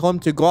out, so I told him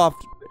to go off.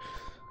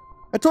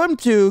 I told him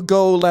to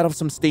go let off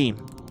some steam.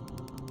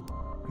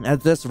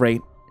 At this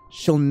rate,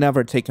 she'll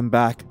never take him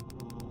back.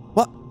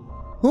 What?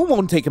 Who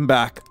won't take him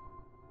back?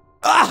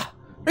 Ah!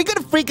 Are you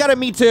gonna freak out at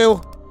me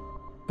too?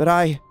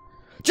 But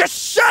Just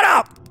shut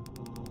up!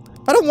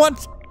 I don't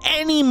want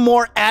any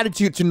more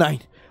attitude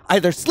tonight.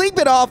 Either sleep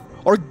it off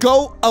or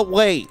go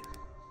away.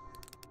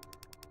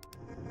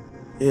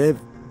 If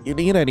you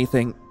need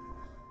anything,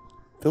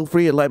 feel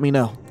free to let me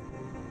know.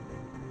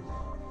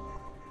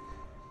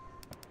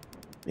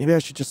 Maybe I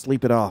should just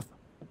sleep it off.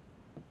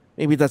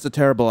 Maybe that's a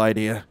terrible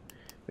idea.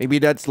 Maybe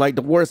that's like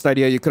the worst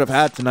idea you could have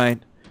had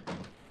tonight.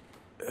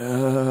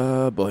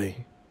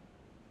 Boy.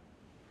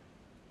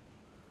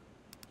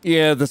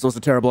 Yeah, this was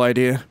a terrible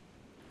idea.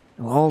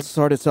 It'll all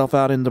sort itself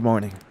out in the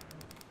morning.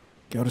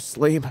 Go to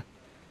sleep.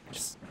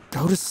 Just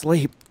go to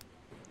sleep.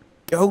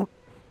 Go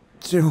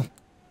to...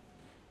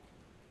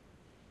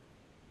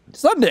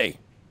 Sunday!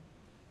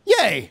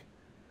 Yay!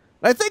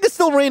 I think it's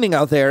still raining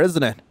out there,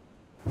 isn't it?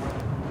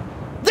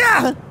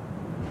 Yeah!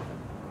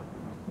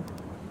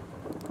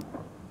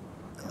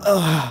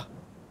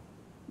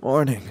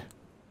 Morning.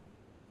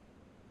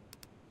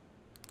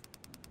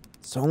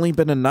 It's only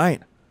been a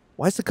night.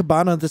 Why is the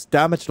cabana this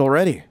damaged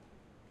already?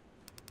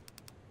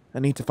 I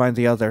need to find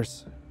the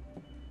others.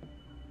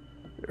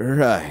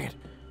 Right.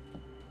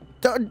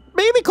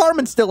 Maybe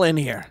Carmen's still in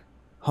here.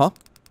 Huh?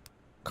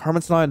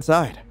 Carmen's not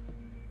inside.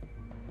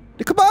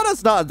 The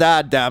cabana's not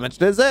that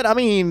damaged, is it? I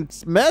mean,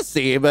 it's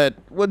messy, but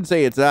wouldn't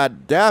say it's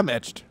that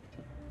damaged.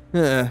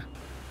 Right.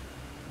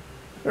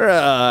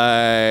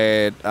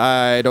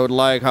 I don't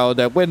like how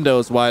that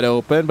window's wide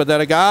open, but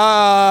then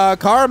again,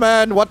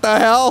 Carmen, what the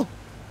hell?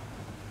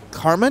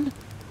 Carmen?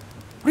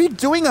 What are you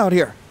doing out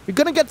here? You're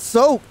gonna get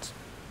soaked.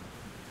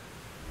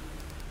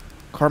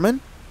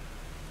 Carmen?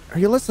 Are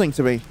you listening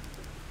to me?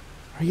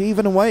 Are you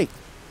even awake?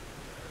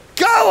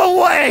 Go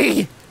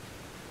away!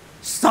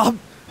 Stop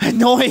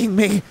annoying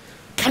me.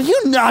 Can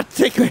you not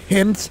take a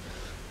hint?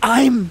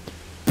 I'm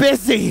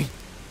busy.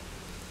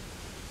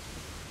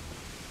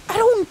 I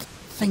don't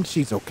think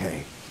she's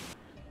okay.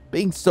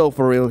 Being so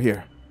for real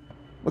here.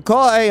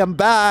 McCoy, I'm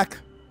back.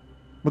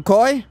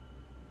 McCoy?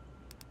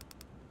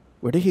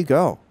 Where did he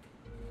go?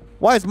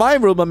 Why is my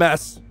room a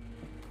mess?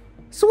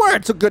 Swear I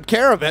took good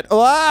care of it.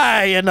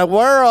 Why in the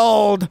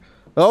world?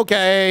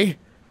 Okay,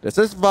 this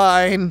is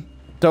fine.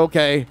 It's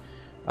okay.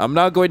 I'm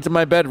not going to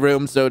my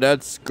bedroom, so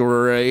that's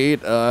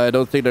great. I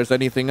don't think there's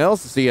anything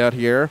else to see out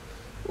here.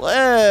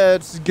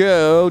 Let's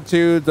go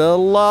to the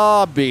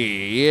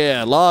lobby.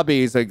 Yeah,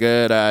 lobby's a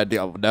good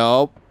idea.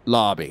 Nope.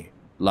 Lobby.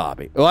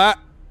 What?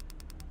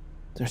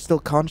 They're still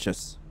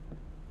conscious.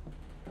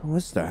 Who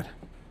is that?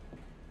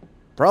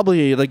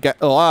 Probably the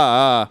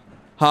guy.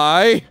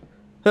 Hi?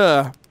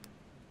 They're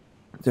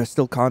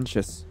still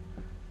conscious.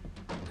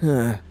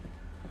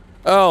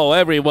 Oh,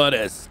 everyone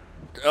is.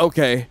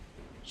 Okay.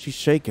 She's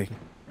shaking.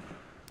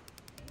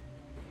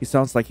 He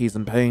sounds like he's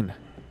in pain.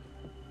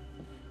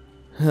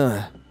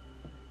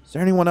 Is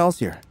there anyone else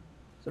here?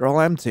 They're all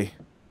empty.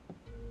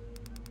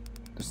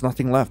 There's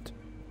nothing left.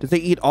 Did they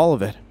eat all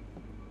of it?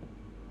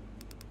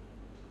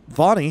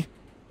 Vonnie?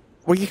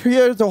 Were you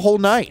here the whole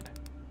night?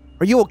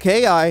 Are you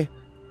okay?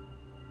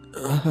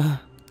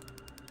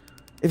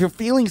 If you're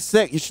feeling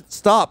sick, you should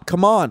stop.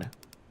 Come on.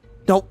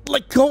 No,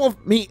 let go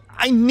of me.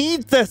 I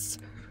need this.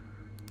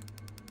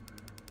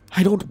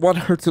 I don't want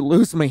her to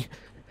lose me.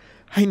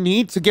 I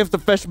need to give the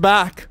fish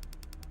back.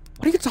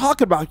 What are you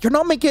talking about? You're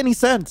not making any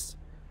sense.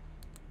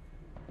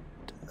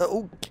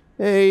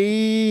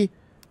 Okay.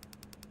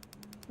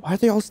 Why are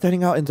they all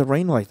standing out in the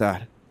rain like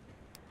that?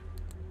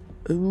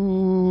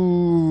 Okay.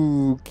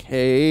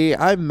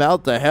 I'm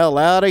out the hell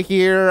out of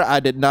here. I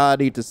did not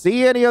need to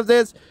see any of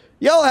this.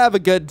 Y'all have a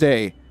good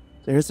day.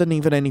 There isn't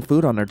even any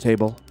food on their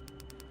table.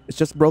 It's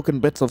just broken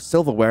bits of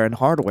silverware and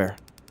hardware.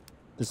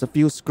 There's a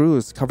few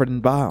screws covered in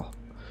bile.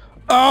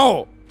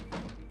 Oh!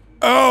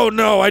 Oh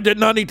no, I did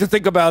not need to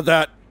think about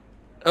that.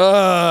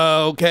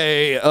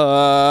 Okay,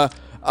 I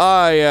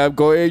am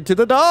going to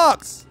the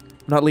docks.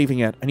 I'm not leaving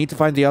yet. I need to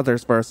find the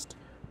others first.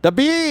 The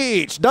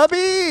beach! The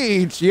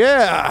beach!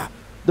 Yeah!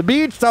 The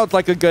beach sounds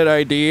like a good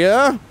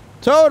idea.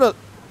 Total.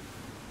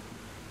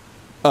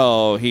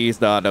 Oh, he's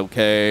not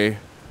okay.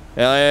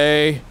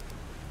 Hey.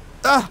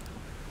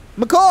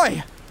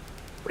 McCoy!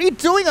 What are you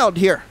doing out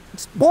here?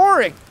 It's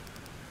boring.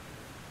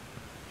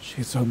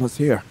 She's almost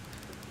here.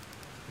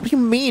 What do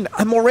you mean?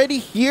 I'm already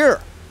here.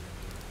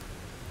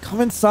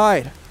 Come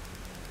inside.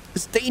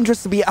 It's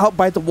dangerous to be out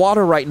by the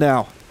water right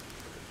now.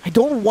 I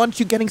don't want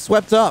you getting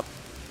swept up.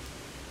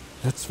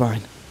 That's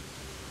fine.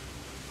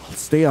 I'll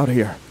stay out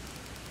here.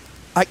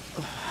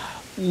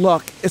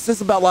 Look, is this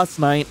about last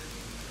night?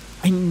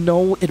 I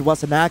know it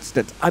was an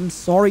accident. I'm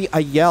sorry I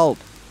yelled.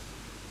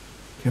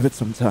 Give it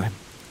some time.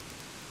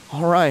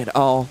 All right,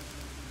 I'll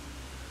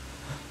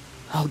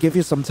give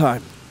you some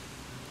time.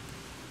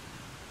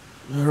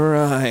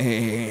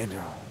 Right.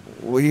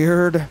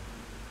 Weird.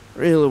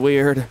 Really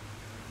weird.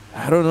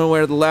 I don't know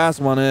where the last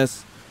one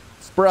is.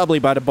 It's probably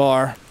by the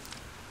bar.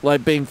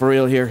 Like, being for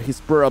real here,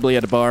 he's probably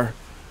at a bar.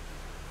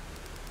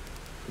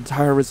 The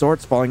entire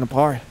resort's falling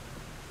apart.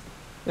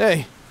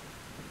 Hey,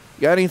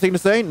 got anything to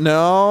say?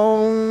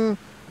 No.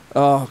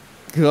 Oh,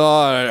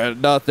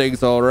 God.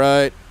 Nothing's all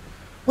right.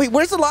 Wait,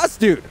 where's the last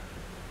dude?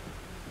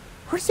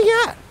 Where's he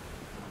at?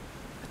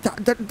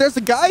 There's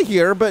a guy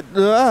here, but...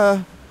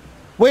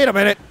 Wait a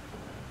minute.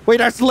 Wait,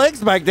 there's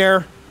legs back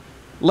there.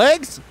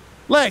 Legs?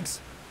 Legs.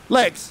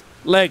 Legs.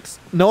 Legs.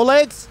 No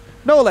legs?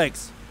 No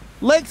legs.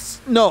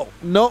 Legs? No.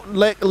 No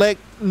leg.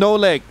 No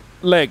leg.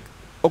 Leg.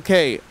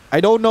 Okay,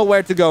 I don't know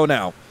where to go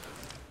now.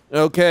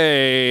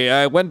 Okay,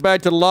 I went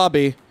back to the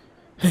lobby.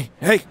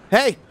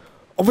 Hey!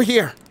 Over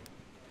here.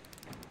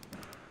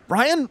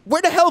 Ryan,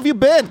 where the hell have you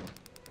been?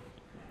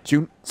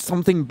 June,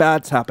 something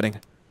bad's happening.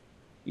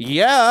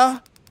 Yeah.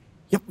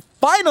 Yep,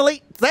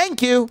 finally!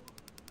 Thank you!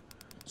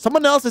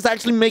 Someone else is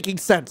actually making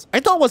sense. I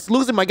thought I was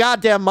losing my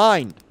goddamn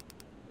mind.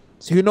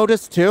 So you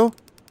noticed too?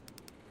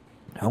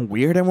 How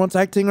weird everyone's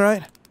acting,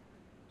 right?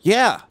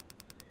 Yeah.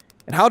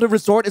 And how the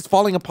resort is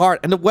falling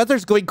apart and the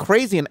weather's going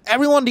crazy and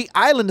everyone on the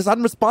island is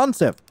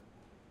unresponsive.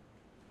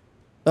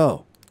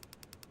 Oh.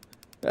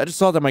 I just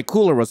saw that my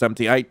cooler was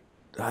empty.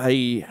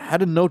 I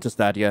hadn't noticed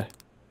that yet.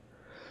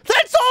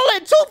 That's all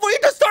it took for you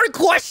to start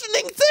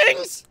questioning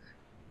things?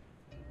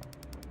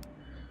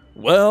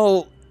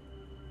 Well,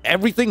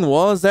 everything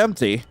was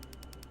empty.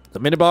 The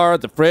minibar,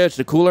 the fridge,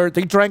 the cooler,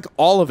 they drank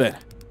all of it.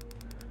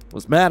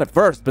 Was mad at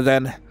first, but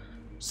then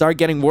started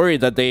getting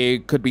worried that they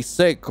could be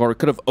sick or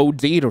could have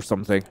OD'd or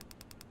something.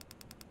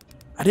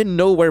 I didn't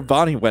know where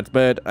Bonnie went,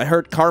 but I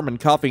heard Carmen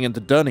coughing into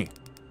Dunny.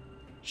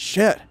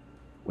 Shit.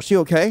 Was she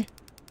okay?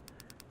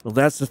 Well,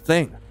 that's the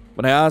thing.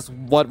 When I asked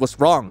what was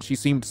wrong, she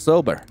seemed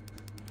sober.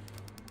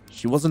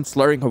 She wasn't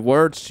slurring her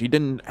words. She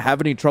didn't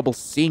have any trouble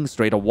seeing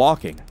straight or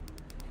walking.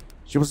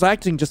 She was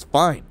acting just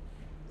fine.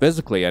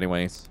 Physically,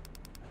 anyways.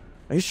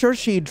 Are you sure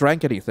she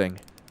drank anything?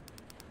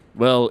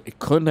 Well, it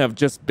couldn't have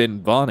just been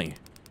Bonnie.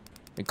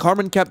 And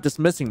Carmen kept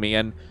dismissing me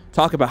and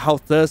talking about how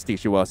thirsty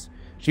she was.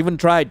 She even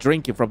tried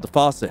drinking from the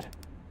faucet.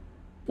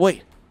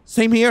 Wait,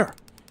 same here.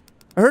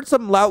 I heard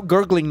some loud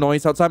gurgling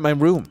noise outside my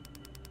room.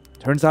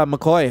 Turns out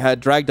McCoy had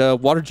dragged a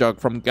water jug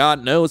from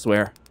God knows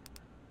where.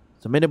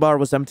 The minibar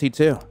was empty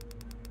too.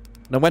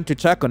 And I went to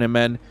check on him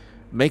and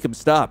make him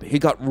stop. He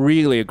got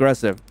really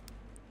aggressive.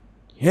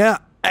 Yeah,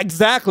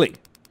 exactly.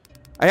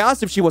 I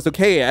asked if she was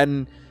okay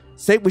and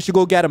said we should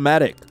go get a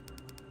medic.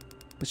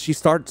 But she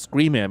started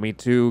screaming at me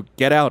to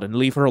get out and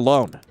leave her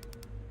alone.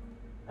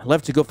 I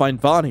left to go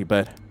find Bonnie,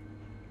 but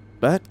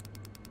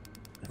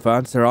if I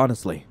answer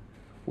honestly,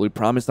 will you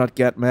promise not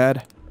get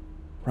mad?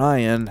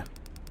 Ryan.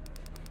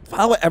 With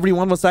how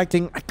everyone was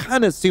acting, I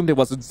kind of assumed it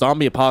was a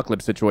zombie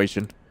apocalypse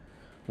situation.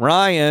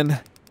 Ryan.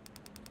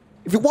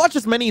 If you watch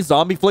as many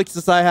zombie flicks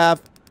as I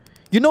have,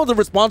 you know the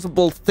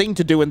responsible thing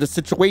to do in this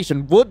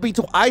situation would be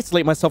to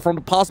isolate myself from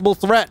the possible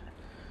threat.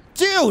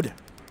 Dude!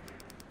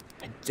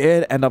 I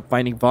did end up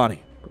finding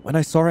Bonnie, but when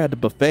I saw her at the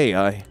buffet,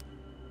 I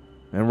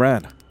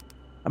ran.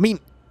 I mean,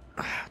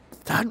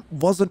 that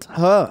wasn't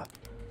her.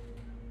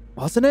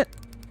 Wasn't it?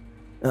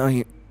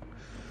 I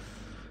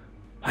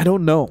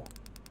don't know.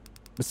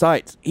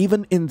 Besides,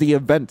 even in the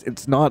event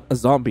it's not a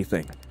zombie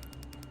thing,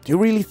 do you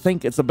really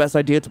think it's the best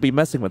idea to be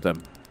messing with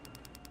them?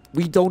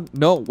 We don't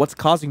know what's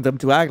causing them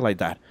to act like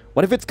that.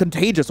 What if it's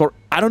contagious or,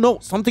 I don't know,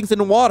 something's in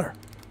the water?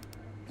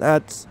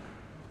 That's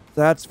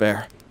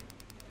fair.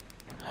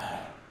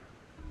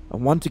 I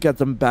want to get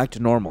them back to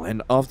normal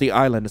and off the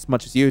island as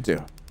much as you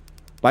do.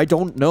 But I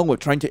don't know if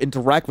trying to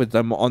interact with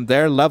them on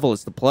their level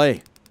is the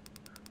play.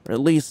 Or at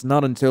least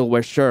not until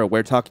we're sure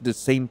we're talking to the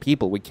same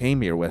people we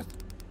came here with.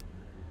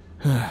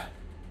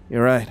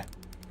 You're right.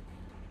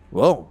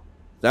 Whoa,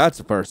 that's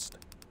a first.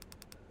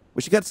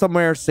 We should get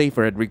somewhere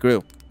safer and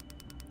regroup.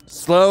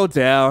 Slow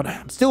down.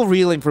 I'm still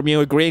reeling from you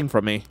agreeing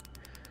from me.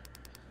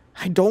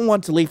 I don't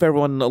want to leave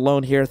everyone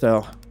alone here,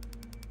 though.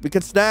 We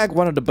could snag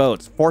one of the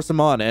boats, force them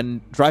on,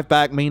 and drive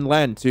back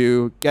mainland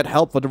to get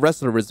help for the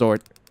rest of the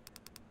resort.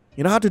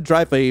 You know how to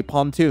drive a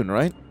pontoon,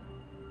 right?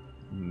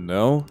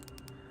 No.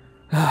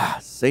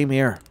 Same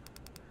here.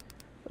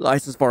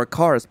 License for a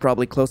car is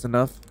probably close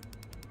enough.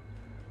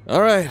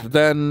 Alright,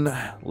 then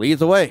lead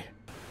the way.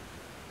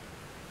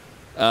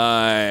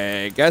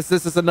 I guess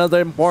this is another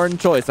important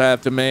choice I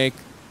have to make.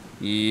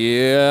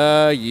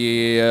 Yeah,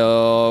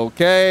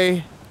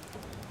 okay.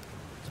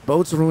 The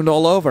boat's ruined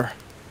all over.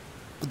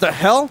 What the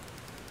hell?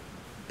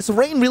 Is the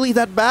rain really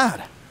that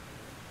bad?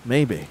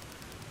 Maybe.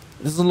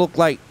 This doesn't look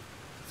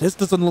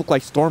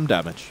like storm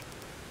damage.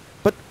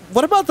 But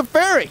what about the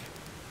ferry?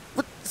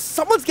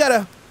 Someone's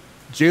gotta...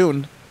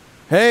 June.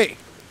 Hey.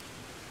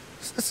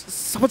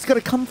 Someone's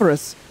gotta come for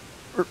us.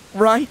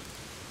 Right?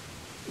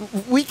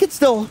 We can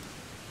still...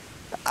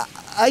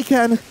 I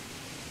can...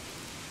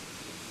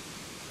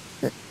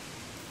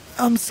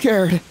 I'm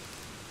scared.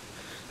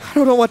 I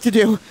don't know what to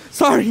do.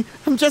 Sorry,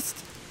 I'm just...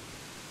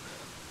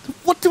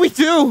 What do we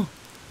do?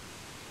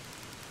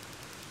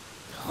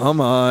 Come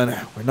on.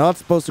 We're not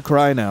supposed to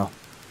cry now.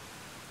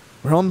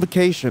 We're on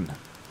vacation.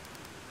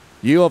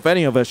 You, if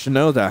any of us, should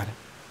know that.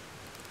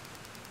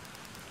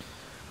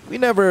 We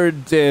never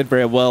did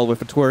very well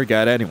with a tour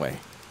guide anyway.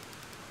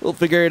 We'll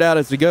figure it out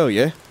as we go,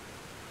 yeah?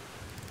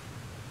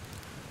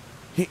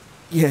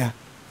 Yeah.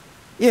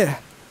 Yeah.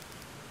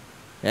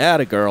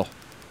 Atta girl.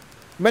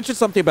 You mentioned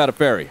something about a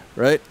ferry,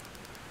 right?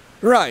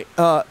 Right,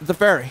 the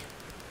ferry.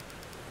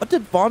 What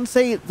did Vaughn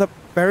say? The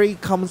ferry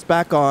comes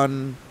back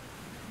on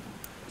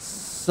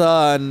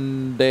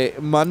Sunday,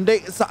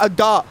 Monday?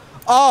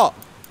 Oh,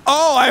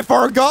 I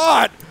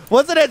forgot.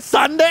 Wasn't it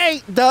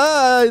Sunday?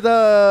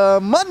 The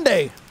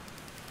Monday.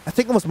 I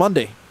think it was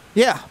Monday.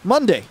 Yeah,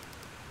 Monday.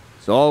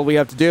 So all we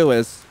have to do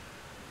is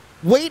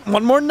wait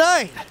one more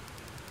night.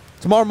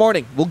 Tomorrow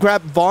morning, we'll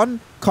grab Vaughn,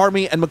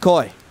 Carmi, and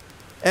McCoy.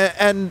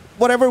 And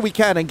whatever we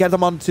can and get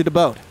them onto the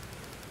boat.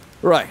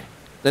 right.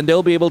 Then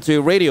they'll be able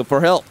to radio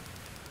for help.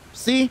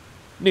 See?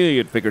 Knew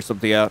you'd figure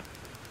something out.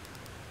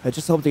 I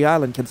just hope the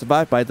island can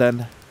survive by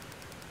then.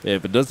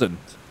 If it doesn't,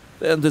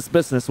 then this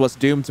business was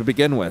doomed to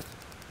begin with.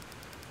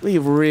 We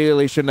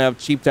really shouldn't have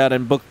cheaped out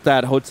and booked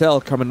that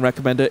hotel Carmen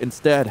recommended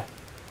instead.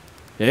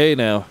 Hey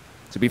now,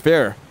 to be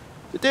fair,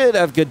 we did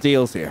have good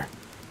deals here.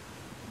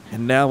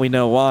 And now we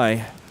know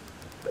why.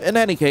 In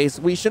any case,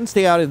 we shouldn't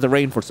stay out in the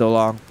rain for so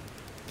long.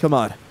 Come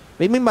on,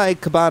 maybe my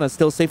cabana's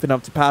still safe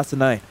enough to pass the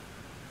night.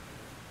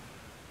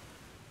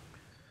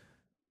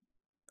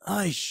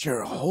 I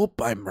sure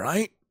hope I'm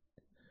right.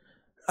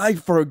 I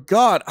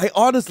forgot. I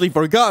honestly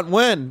forgot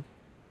when.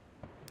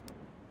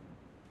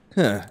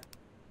 Huh.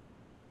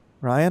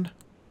 Ryan?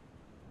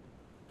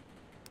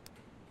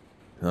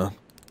 Huh?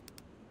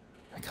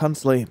 I can't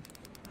sleep.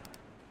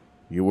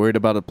 You worried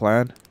about the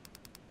plan?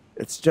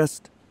 It's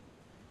just...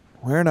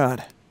 we're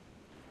not.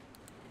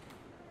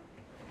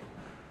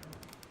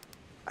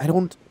 I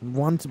don't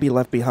want to be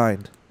left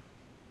behind.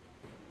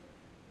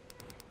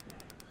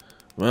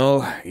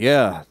 Well,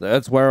 yeah,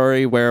 that's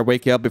where we're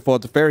waking up before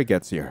the ferry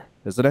gets here,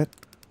 isn't it?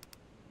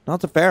 Not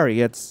the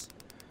ferry, it's...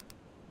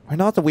 we're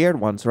not the weird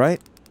ones,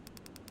 right?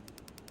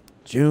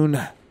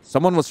 June,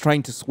 someone was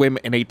trying to swim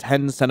in a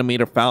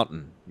 10-centimeter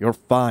fountain. You're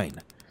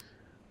fine.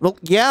 Well,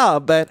 yeah,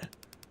 but...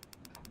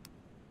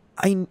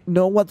 I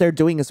know what they're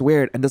doing is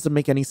weird and doesn't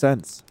make any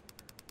sense.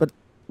 But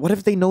what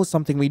if they know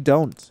something we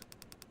don't?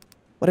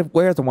 What if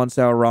we're the ones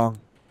that are wrong?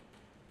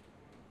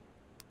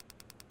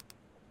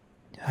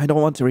 I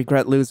don't want to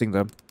regret losing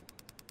them.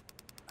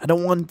 I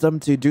don't want them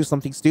to do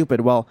something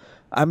stupid while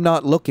I'm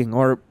not looking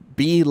or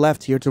be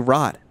left here to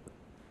rot.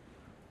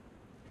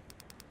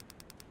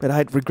 But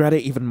I'd regret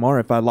it even more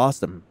if I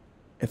lost them,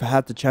 if I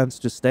had the chance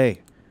to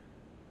stay.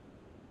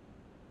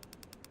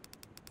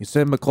 You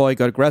said McCoy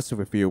got aggressive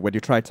with you when you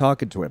tried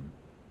talking to him,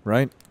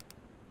 right?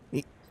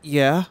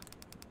 Yeah?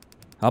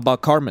 How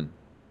about Carmen?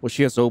 Was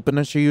she as open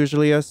as she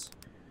usually is?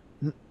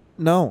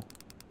 No.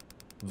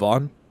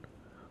 Vaughn?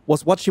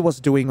 Was what she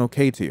was doing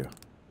okay to you?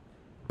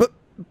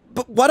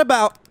 But what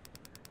about...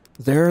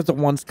 They're the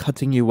ones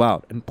cutting you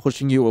out and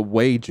pushing you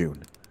away,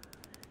 June.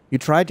 You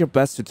tried your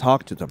best to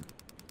talk to them.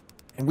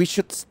 And we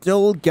should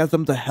still get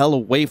them the hell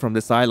away from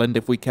this island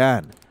if we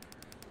can.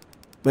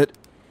 But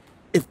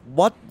if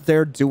what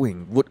they're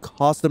doing would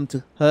cause them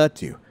to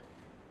hurt you,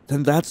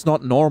 then that's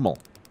not normal.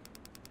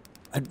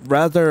 I'd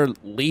rather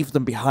leave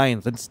them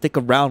behind than stick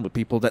around with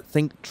people that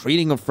think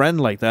treating a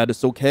friend like that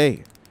is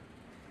okay.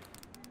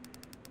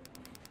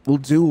 We'll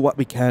do what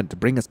we can to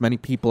bring as many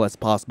people as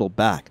possible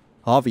back,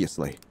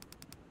 obviously.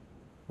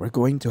 We're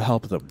going to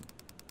help them.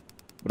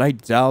 But I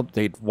doubt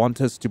they'd want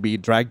us to be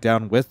dragged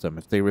down with them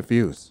if they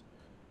refuse.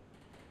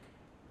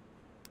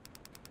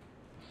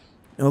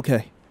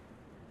 Okay.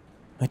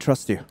 I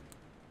trust you.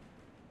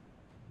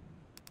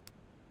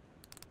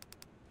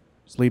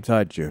 Sleep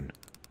tight, June.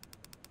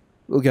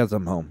 We'll get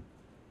them home.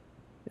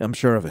 I'm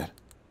sure of it.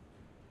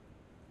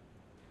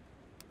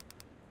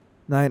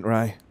 Night,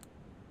 Rye.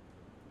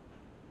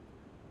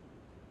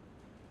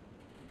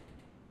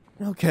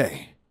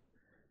 Okay.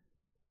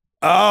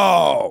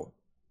 Oh!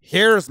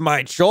 Here's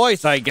my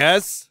choice, I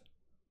guess.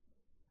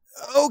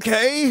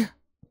 Okay.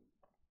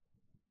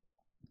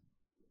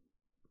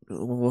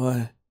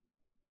 What?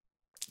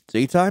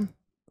 Daytime?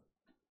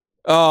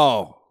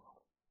 Oh.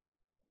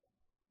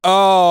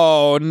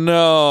 Oh,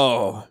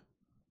 no.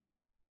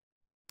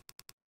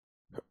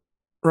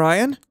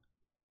 Ryan?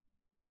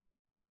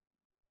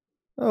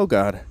 Oh,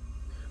 God.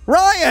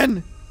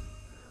 Ryan!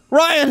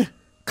 Ryan!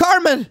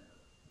 Carmen!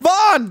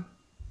 Vaughn!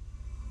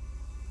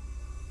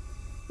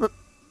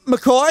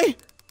 McCoy?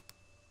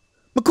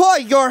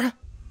 McCoy, you're...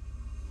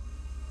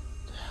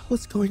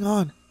 What's going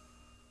on?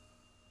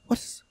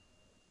 What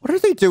are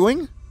they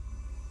doing?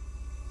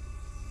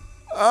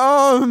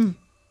 McCoy!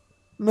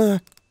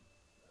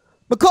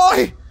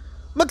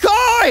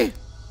 McCoy!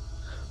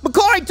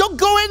 McCoy, don't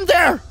go in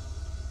there!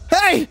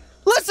 Hey,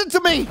 listen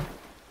to me!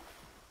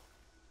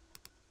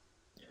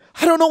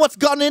 I don't know what's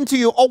gotten into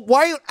you or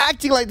why you're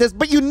acting like this,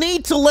 but you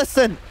need to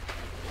listen.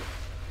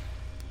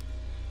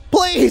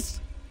 Please!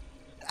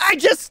 I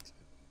just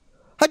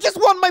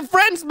want my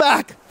friends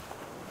back!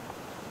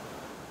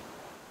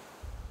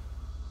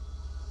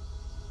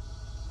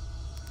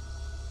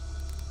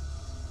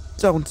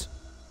 Don't.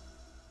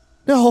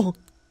 No.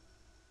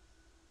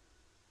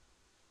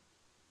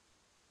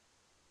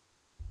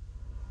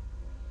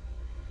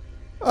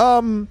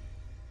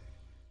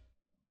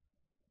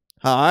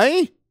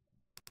 Hi?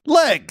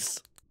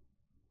 Legs!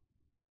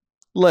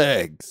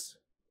 Legs.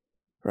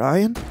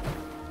 Ryan?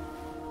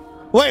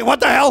 Wait, what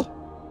the hell?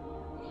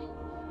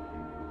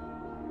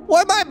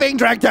 Why am I being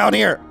dragged down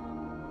here?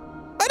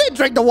 I didn't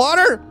drink the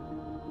water!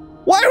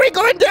 Why are we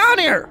going down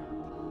here?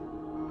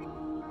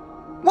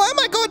 Why am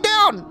I going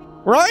down?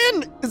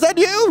 Ryan, is that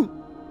you?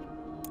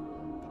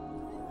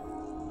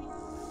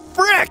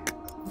 Frick!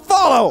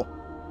 Follow!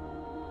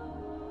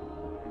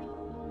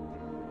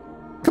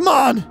 Come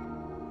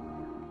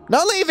on!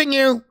 Not leaving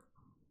you!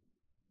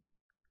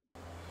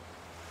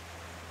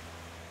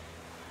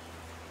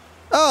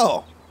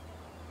 Oh.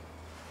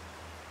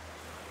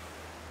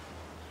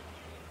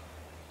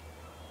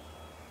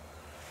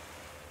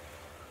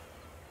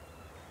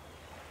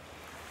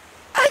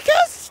 I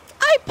guess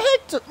I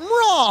picked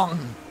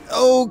wrong.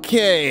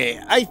 Okay,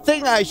 I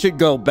think I should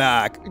go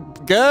back.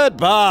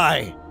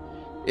 Goodbye.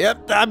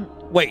 Yep,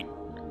 wait,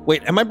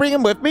 am I bringing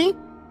him with me?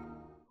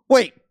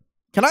 Wait,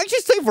 can I actually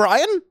save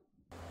Ryan?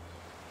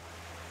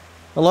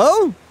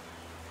 Hello?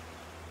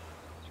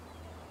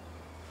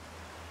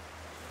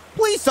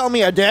 Please tell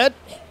me I did.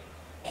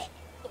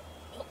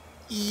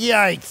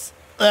 Yikes.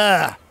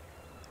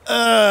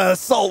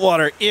 Salt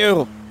water,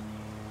 ew.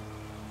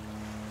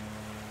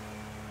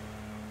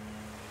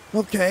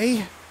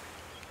 Okay.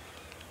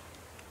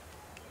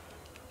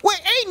 Wait,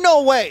 ain't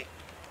no way.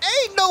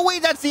 Ain't no way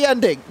that's the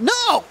ending.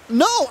 No,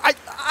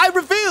 I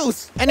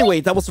refuse. Anyway,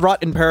 that was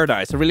Rot in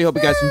Paradise. I really hope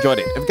you guys enjoyed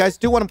it. If you guys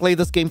do want to play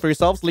this game for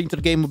yourselves, link to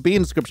the game will be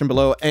in the description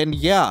below. And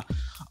yeah,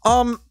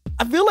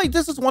 I feel like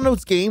this is one of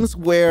those games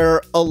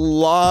where a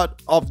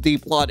lot of the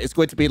plot is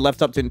going to be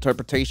left up to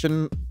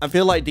interpretation. I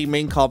feel like the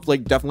main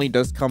conflict definitely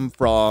does come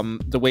from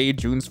the way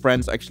June's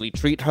friends actually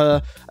treat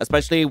her,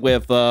 especially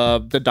with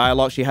the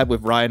dialogue she had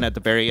with Ryan at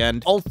the very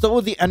end.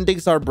 Although the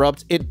endings are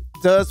abrupt, it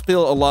does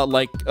feel a lot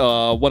like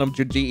one of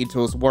Junji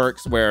Ito's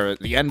works where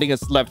the ending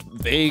is left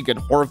vague and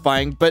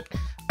horrifying, but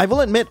I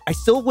will admit, I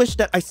still wish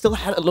that I still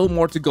had a little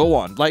more to go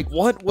on. Like,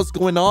 what was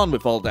going on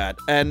with all that?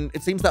 And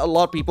it seems that a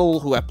lot of people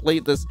who have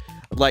played this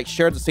like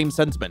share the same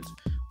sentiment.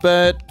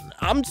 But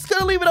I'm just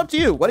gonna leave it up to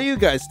you. What do you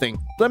guys think?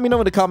 Let me know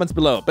in the comments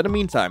below. But in the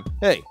meantime,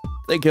 hey,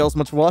 thank you all so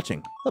much for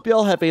watching. Hope you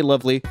all have a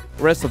lovely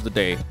rest of the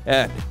day.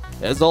 And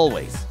as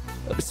always,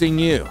 I'll be seeing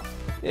you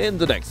in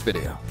the next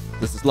video.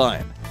 This is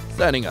Lion,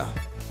 signing off.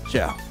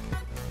 Ciao.